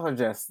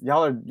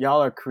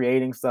 y'all are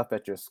creating stuff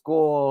at your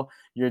school,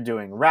 you're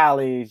doing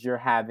rallies, you're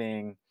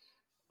having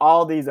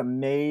all these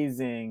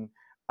amazing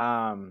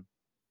um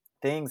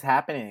things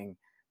happening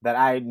that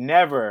I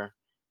never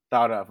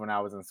thought of when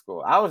I was in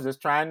school. I was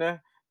just trying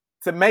to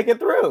make it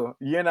through.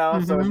 So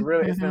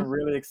Mhm. it's been Mhm.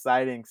 really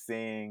exciting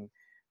seeing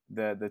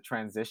the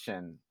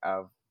transition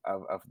of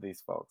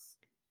these folks.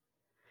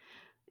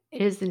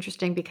 It is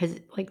interesting because,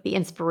 like, the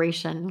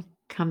inspiration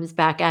comes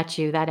back at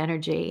you, that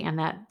energy, and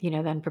that,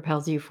 then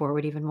propels you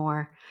forward even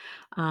more.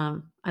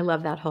 I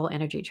love that whole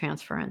energy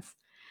transference.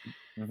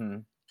 Hmm.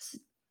 S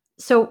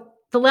So,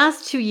 the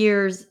last 2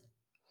 years,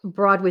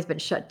 Broadway's been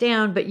shut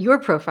down, but your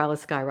profile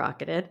has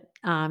skyrocketed,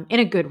 in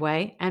a good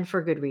way and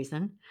for good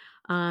reason.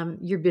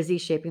 You're busy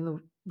shaping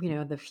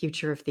the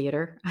future of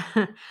theater.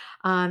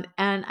 And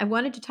I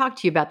wanted to talk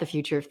to you about the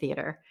future of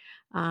theater.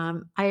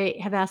 I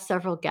have asked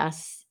several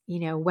guests,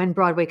 when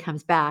Broadway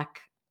comes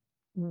back,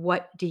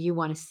 what do you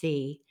want to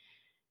see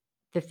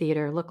the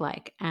theater look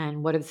like,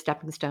 and what are the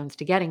stepping stones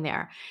to getting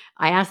there?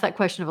 I asked that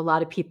question of a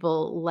lot of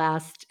people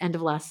end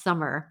of last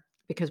summer,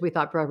 because we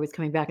thought Broadway was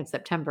coming back in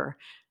September,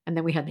 and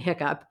then we had the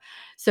hiccup.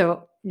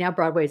 So now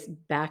Broadway's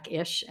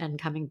back-ish and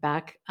coming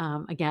back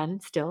again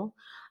still,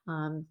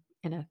 in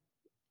a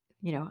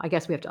I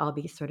guess we have to all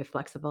be sort of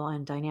flexible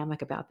and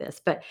dynamic about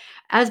this. But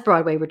as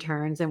Broadway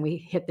returns and we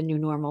hit the new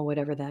normal,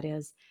 whatever that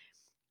is,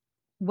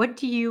 what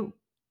do you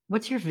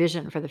what's your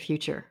vision for the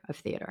future of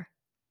theater,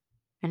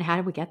 and how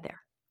do we get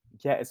there?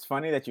 Yeah, it's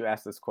funny that you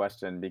asked this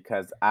question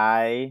because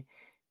I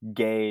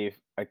gave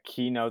a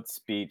keynote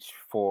speech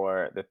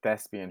for the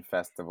Thespian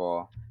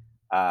Festival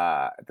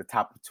at the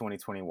top of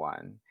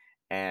 2021.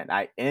 And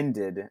I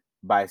ended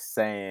by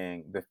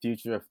saying, the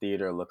future of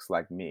theater looks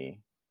like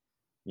me.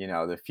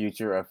 The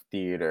future of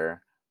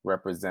theater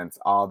represents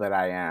all that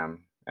I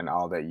am and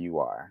all that you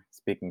are,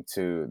 speaking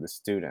to the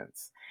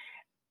students.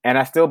 And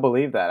I still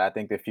believe that. I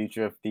think the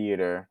future of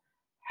theater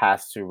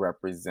has to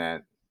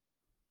represent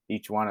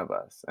each one of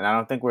us. And I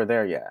don't think we're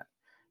there yet.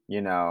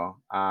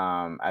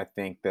 I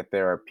think that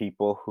there are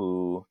people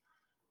who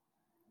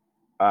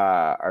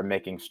are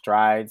making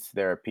strides.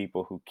 There are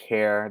people who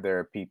care. There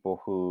are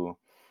people who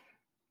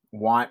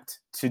want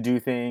to do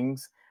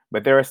things.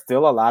 But there are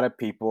still a lot of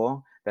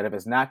people that if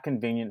it's not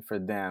convenient for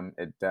them,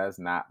 it does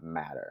not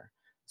matter.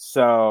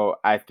 So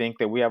I think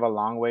that we have a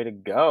long way to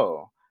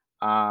go.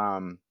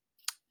 Um,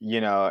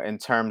 in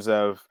terms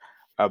of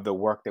the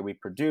work that we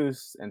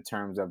produce, in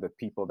terms of the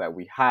people that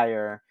we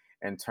hire,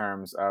 in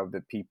terms of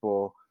the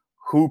people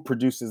who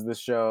produces the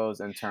shows,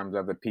 in terms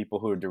of the people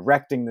who are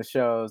directing the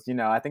shows.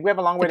 I think we have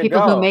a long The way to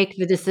people who go. make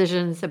the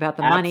decisions about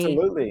the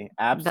money, Absolutely,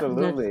 that's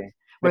absolutely.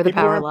 The where the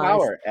people who are power in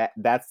lies, power,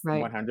 that's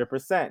right?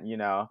 100%.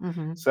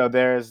 Mhm. So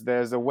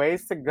there's a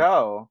ways to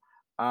go.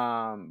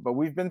 But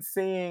we've been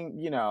seeing,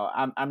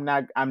 I'm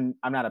not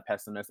a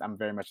pessimist. I'm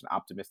very much an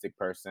optimistic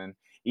person,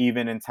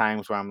 even in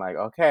times where I'm like,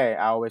 okay,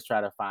 I always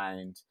try to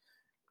find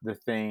the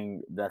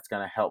thing that's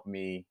gonna help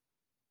me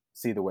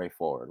see the way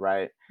forward,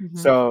 right? Mhm.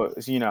 So,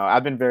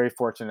 I've been very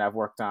fortunate. I've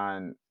worked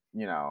on,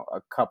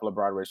 a couple of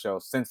Broadway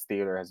shows since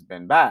theater has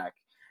been back.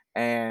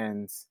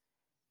 And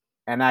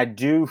and I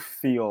do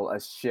feel a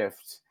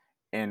shift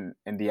in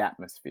the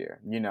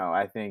atmosphere.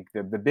 I think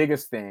the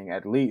biggest thing,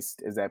 at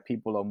least, is that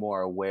people are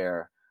more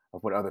aware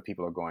of what other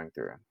people are going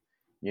through.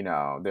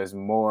 There's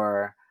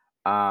more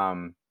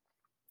um,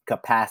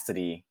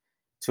 capacity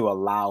to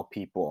allow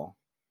people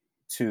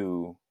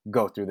to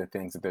go through the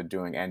things that they're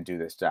doing and do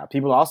this job.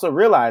 People are also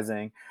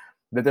realizing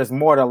that there's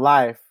more to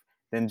life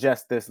than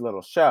just this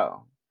little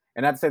show.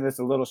 And not to say this is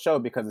a little show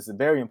because it's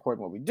very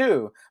important what we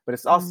do, but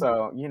it's Mhm.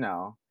 also,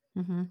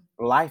 Mhm.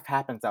 life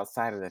happens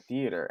outside of the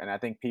theater. And I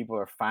think people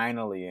are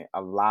finally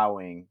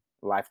allowing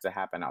life to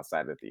happen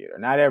outside of the theater.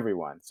 Not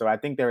everyone. So I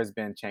think there has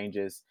been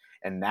changes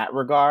in that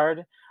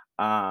regard.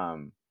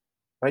 Um,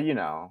 but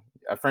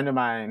a friend of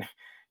mine,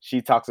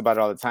 she talks about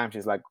it all the time.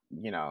 She's like,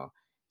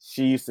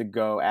 she used to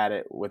go at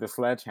it with a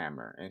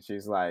sledgehammer, and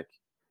she's like,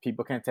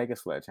 people can't take a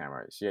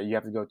sledgehammer. You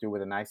have to go through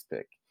with an ice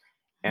pick.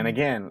 And Mhm.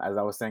 again, as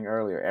I was saying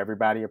earlier,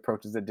 everybody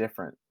approaches it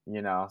different.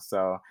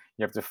 So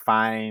you have to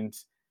find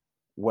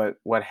what's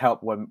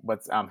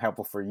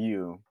helpful for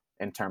you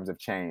in terms of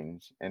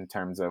change, in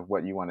terms of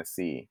what you want to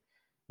see.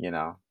 You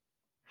know.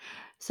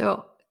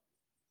 So,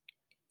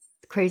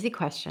 crazy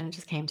question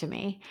just came to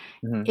me.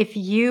 Mhm. If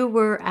you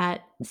were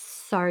at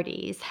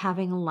Sardi's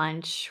having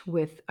lunch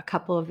with a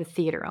couple of the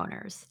theater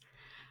owners,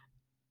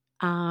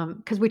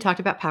 because we talked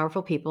about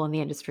powerful people in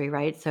the industry,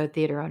 right? So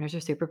theater owners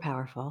are super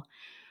powerful.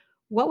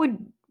 What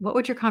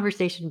would your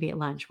conversation be at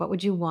lunch? What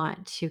would you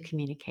want to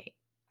communicate?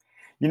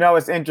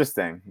 It's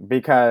interesting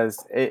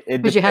because it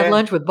Because you had depends.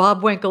 lunch with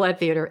Bob Winkle at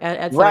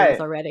Sardi's Right.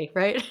 already,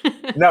 right?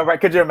 No,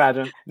 right, could you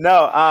imagine?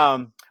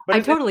 No, but I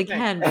it's totally interesting.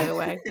 can, by the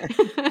way.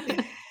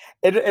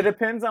 It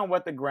depends on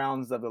what the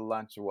grounds of the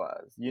lunch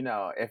was.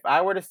 If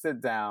I were to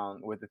sit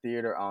down with the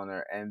theater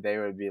owner and they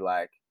would be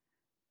like,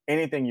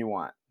 "Anything you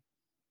want,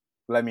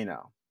 let me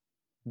know,"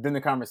 then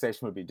the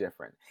conversation would be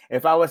different.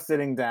 If I was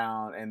sitting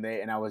down and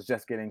I was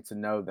just getting to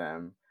know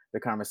them, the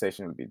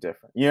conversation would be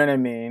different. You know what I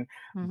mean?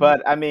 Mhm,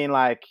 But I mean,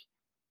 like,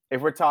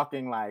 if we're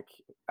talking like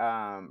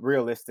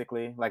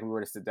realistically, like we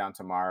were to sit down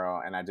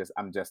tomorrow and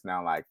I'm just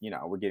now like,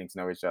 we're getting to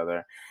know each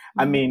other.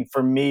 I mhm. mean,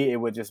 for me, it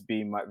would just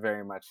be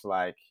very much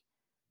like,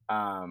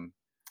 um,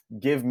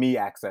 give me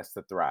access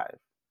to thrive.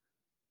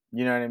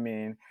 You know what I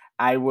mean?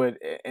 I would,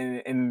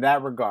 in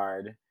that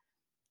regard,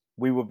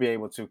 we will be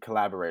able to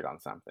collaborate on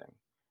something,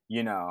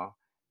 you know,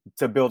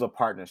 to build a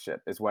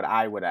partnership is what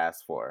I would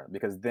ask for,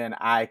 because then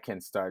I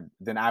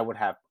would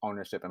have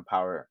ownership and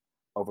power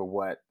over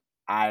what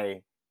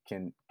I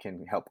can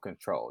help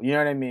control. You know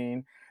what I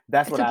mean?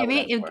 That's what So I give would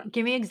me ask for.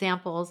 give me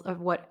examples of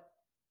what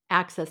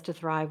access to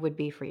thrive would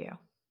be for you.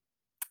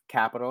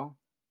 Capital,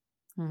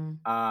 Mhm,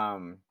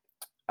 um,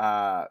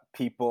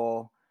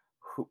 people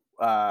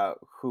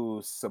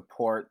who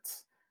support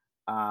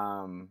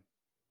the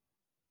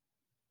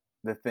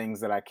things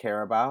that I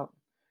care about,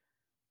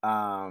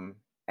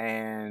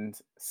 and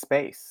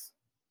space,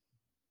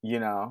 you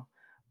know,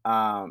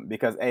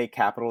 because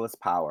capital is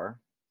power.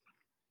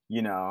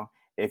 You know,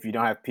 if you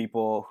don't have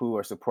people who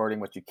are supporting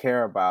what you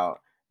care about,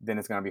 then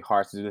it's going to be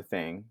hard to do the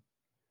thing.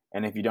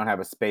 And if you don't have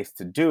a space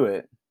to do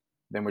it,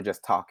 then we're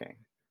just talking,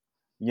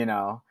 you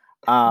know?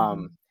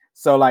 Mhm.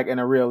 So, like, in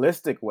a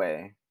realistic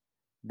way,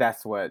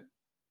 that's what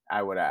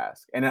I would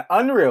ask. In an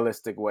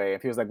unrealistic way,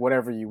 if he was like,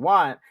 whatever you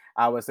want,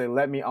 I would say,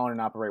 let me own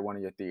and operate one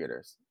of your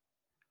theaters.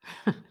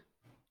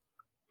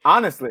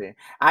 Honestly,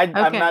 I'm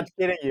Okay. not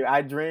kidding you.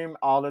 I dream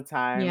all the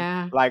time.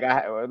 Yeah. Like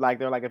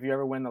they're like, if you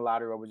ever win the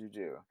lottery, what would you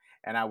do?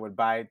 And I would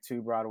buy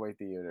 2 Broadway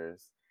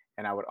theaters,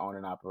 and I would own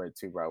and operate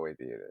 2 Broadway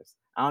theaters.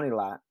 I don't need a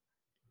lot.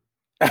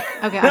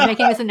 Okay, I'm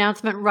making this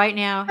announcement right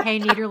now. Hey,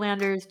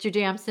 Nederlanders,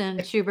 Jujamson,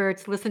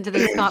 Schuberts, listen to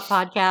the Scott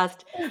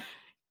podcast.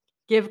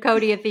 Give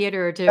Cody a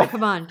theater or two.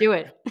 Come on, do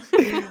it.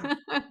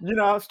 You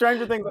know,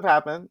 stranger things have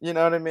happened. You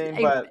know what I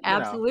mean? But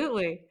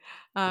Absolutely.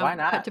 why Cut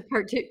not? to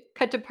part two.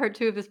 Cut to part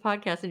two of this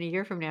podcast in a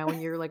year from now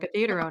when you're like a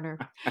theater owner.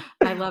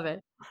 I love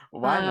it.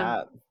 Why Um,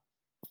 not?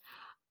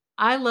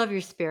 I love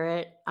your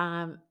spirit.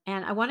 And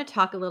I want to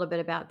talk a little bit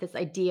about this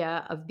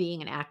idea of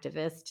being an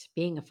activist,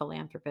 being a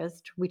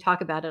philanthropist. We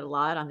talk about it a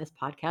lot on this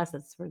podcast.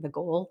 That's sort of the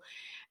goal.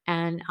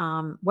 And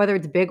whether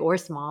it's big or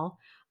small.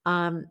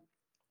 Um,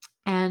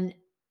 and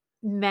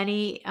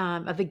many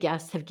of the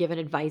guests have given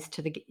advice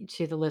to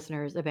the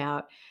listeners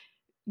about,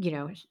 you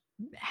know,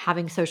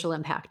 having social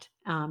impact,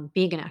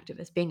 being an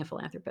activist, being a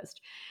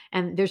philanthropist.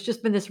 And there's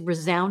just been this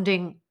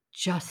resounding,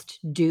 just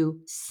do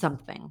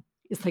something.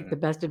 It's like Mhm. the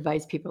best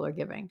advice people are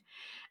giving.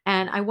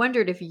 And I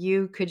wondered if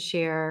you could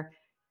share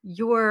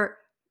your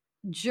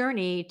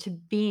journey to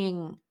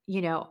being,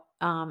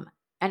 an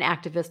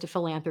activist, a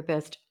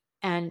philanthropist,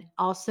 and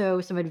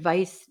also some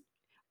advice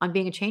on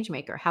being a change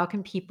maker. How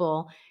can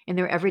people in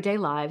their everyday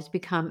lives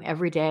become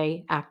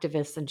everyday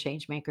activists and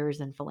change makers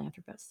and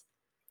philanthropists?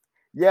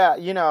 Yeah,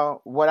 you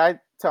know, what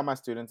I tell my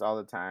students all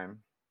the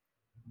time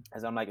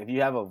is I'm like, if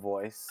you have a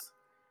voice,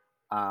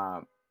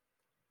 um,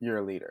 you're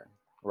a leader,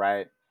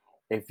 right?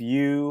 If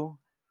you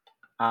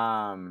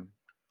um,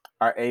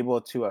 are able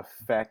to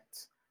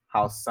affect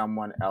how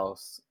someone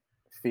else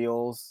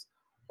feels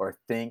or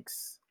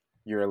thinks,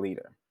 you're a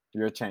leader.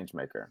 You're a change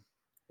maker.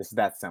 It's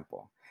that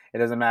simple. It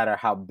doesn't matter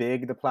how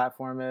big the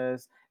platform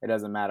is. It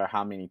doesn't matter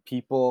how many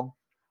people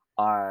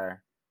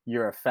are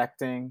you're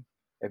affecting.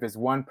 If it's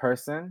one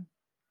person,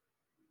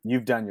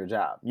 you've done your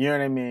job. You know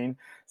what I mean?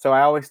 So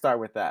I always start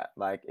with that.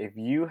 Like, if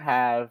you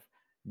have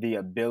the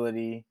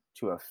ability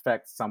to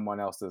affect someone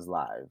else's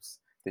lives,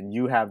 then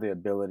you have the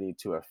ability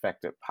to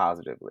affect it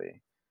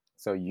positively.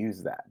 So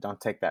use that.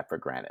 Don't take that for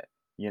granted,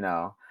 you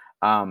know?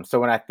 So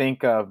when I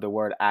think of the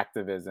word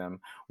activism,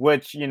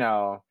 which, you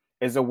know,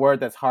 is a word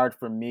that's hard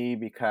for me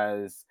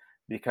because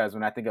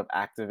when I think of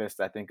activists,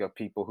 I think of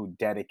people who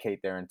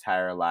dedicate their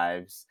entire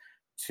lives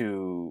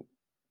to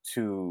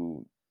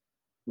to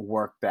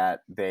work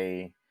that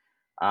they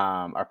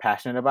are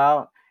passionate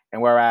about.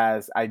 And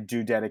whereas I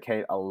do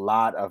dedicate a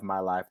lot of my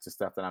life to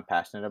stuff that I'm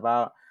passionate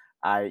about,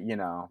 you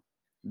know,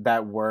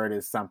 that word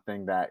is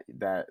something that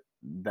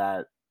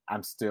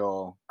I'm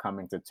still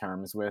coming to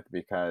terms with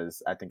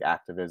because I think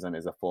activism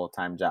is a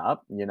full-time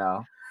job, you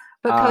know.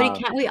 But Cody, Um,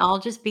 can't we all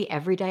just be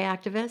everyday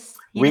activists,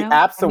 we and make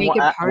it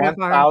absolutely part of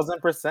our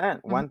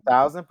 1000%, Mhm.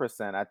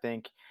 1000%. I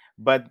think,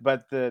 but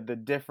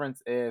the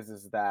difference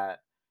is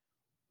that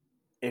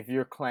if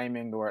you're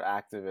claiming the word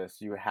activist,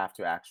 you have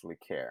to actually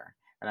care.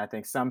 And I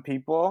think some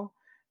people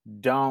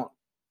don't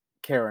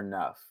care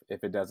enough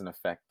if it doesn't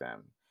affect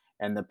them.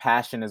 And the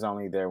passion is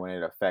only there when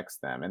it affects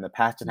them. And the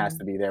passion has Mhm.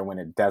 to be there when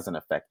it doesn't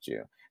affect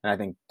you. And I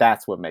think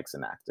that's what makes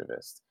an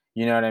activist.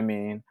 You know what I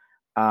mean?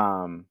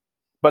 Um,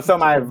 but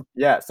That's true.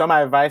 so my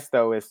advice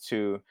though is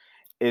to,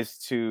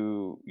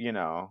 you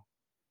know,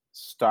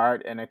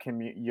 start in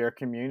your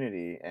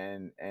community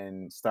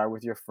and start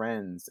with your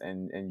friends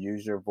and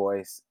use your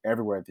voice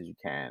everywhere that you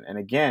can. And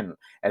again,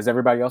 as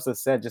everybody else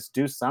has said, just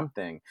do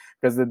something,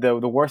 because the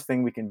worst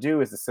thing we can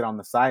do is to sit on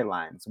the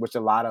sidelines, which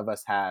a lot of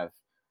us have.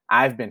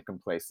 I've been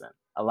complacent,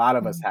 a lot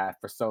of us Mhm. have,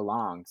 for so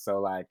long.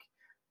 So, like,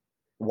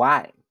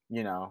 why?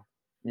 You know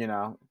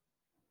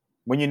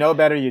when you know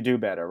better, you do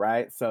better,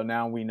 right? So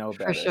now we know For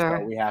better, so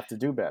sure. we have to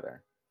do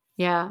better.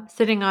 Yeah,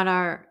 sitting on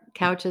our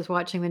couches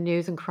watching the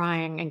news and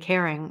crying and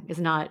caring is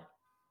not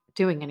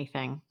doing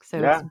anything. So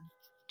it's Yeah.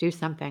 do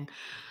something.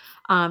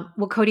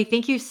 Well, Cody,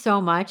 thank you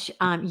so much.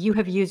 You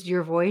have used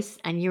your voice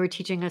and you are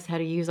teaching us how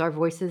to use our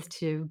voices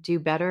to do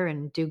better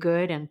and do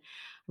good. And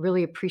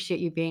really appreciate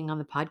you being on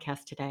the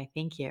podcast today.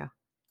 Thank you.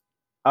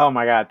 Oh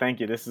my God, thank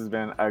you. This has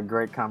been a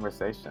great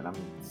conversation. I'm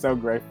so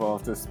grateful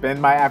to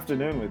spend my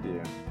afternoon with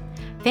you.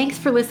 Thanks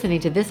for listening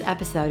to this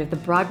episode of the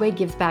Broadway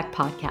Gives Back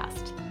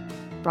podcast.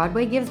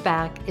 Broadway Gives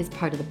Back is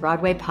part of the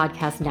Broadway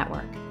Podcast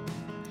Network.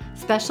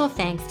 Special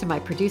thanks to my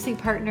producing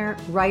partner,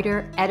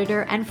 writer,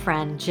 editor, and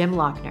friend, Jim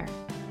Lochner.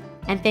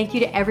 And thank you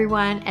to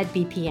everyone at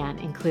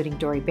BPN, including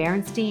Dori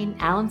Berenstein,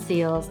 Alan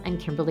Seals, and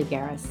Kimberly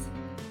Garris.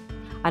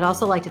 I'd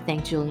also like to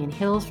thank Julian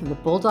Hills from the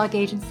Bulldog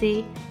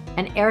Agency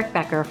and Eric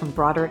Becker from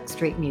Broderick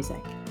Street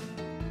Music.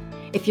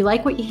 If you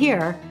like what you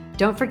hear,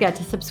 don't forget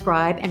to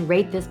subscribe and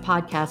rate this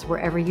podcast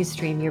wherever you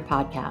stream your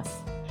podcasts.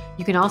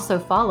 You can also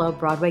follow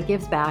Broadway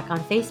Gives Back on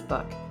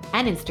Facebook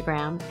and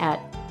Instagram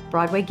at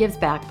Broadway Gives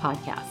Back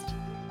Podcast,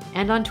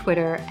 and on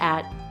Twitter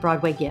at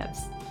Broadway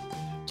Gives.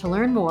 To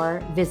learn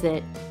more,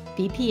 visit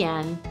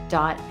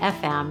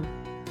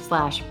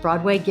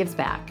bpn.fm/Broadway Gives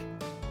Back.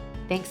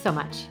 Thanks so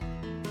much.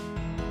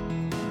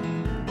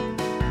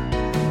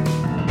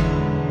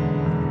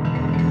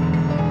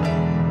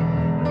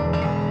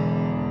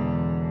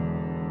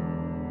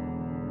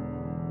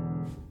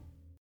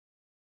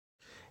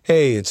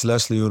 Hey, it's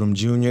Leslie Odom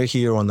Jr.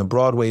 here on the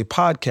Broadway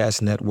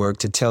Podcast Network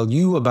to tell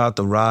you about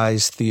the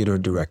Rise Theater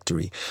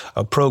Directory,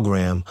 a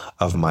program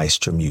of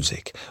Maestro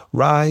Music.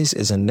 Rise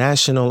is a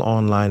national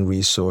online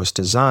resource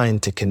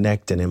designed to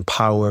connect and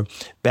empower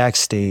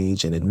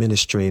backstage and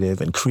administrative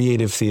and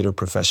creative theater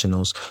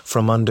professionals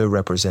from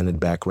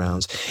underrepresented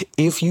backgrounds.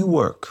 If you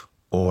work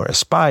or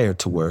aspire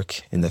to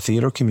work in the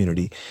theater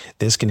community,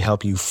 this can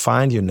help you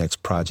find your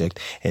next project.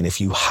 And if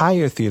you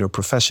hire theater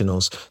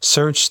professionals,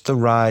 search the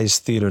Rise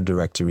Theater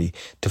Directory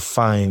to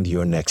find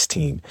your next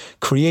team.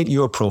 Create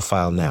your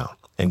profile now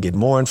and get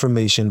more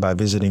information by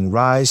visiting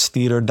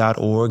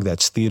risetheater.org.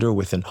 That's theater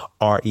with an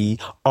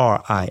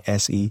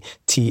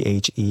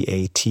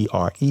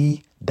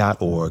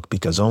RISETHEATRE.org,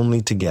 because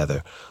only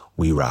together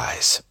we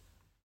rise.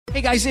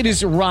 Hey guys, it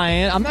is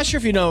Ryan. I'm not sure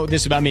if you know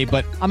this about me,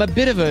 but I'm a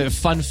bit of a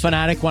fun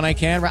fanatic when I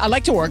can. I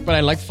like to work, but I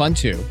like fun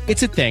too.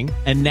 It's a thing.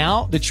 And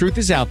now the truth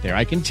is out there.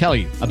 I can tell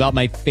you about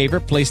my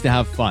favorite place to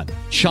have fun.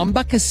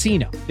 Chumba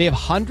Casino. They have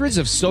hundreds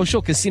of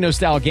social casino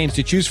style games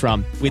to choose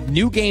from with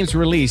new games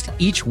released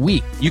each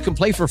week. You can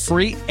play for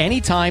free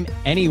anytime,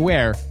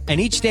 anywhere. And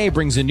each day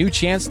brings a new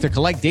chance to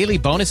collect daily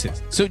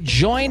bonuses. So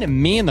join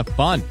me in the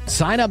fun.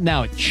 Sign up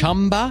now at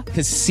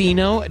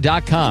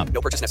ChumbaCasino.com.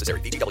 No purchase necessary.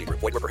 VGW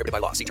Group. Void where prohibited by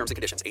law. See terms and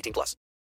conditions. 18+.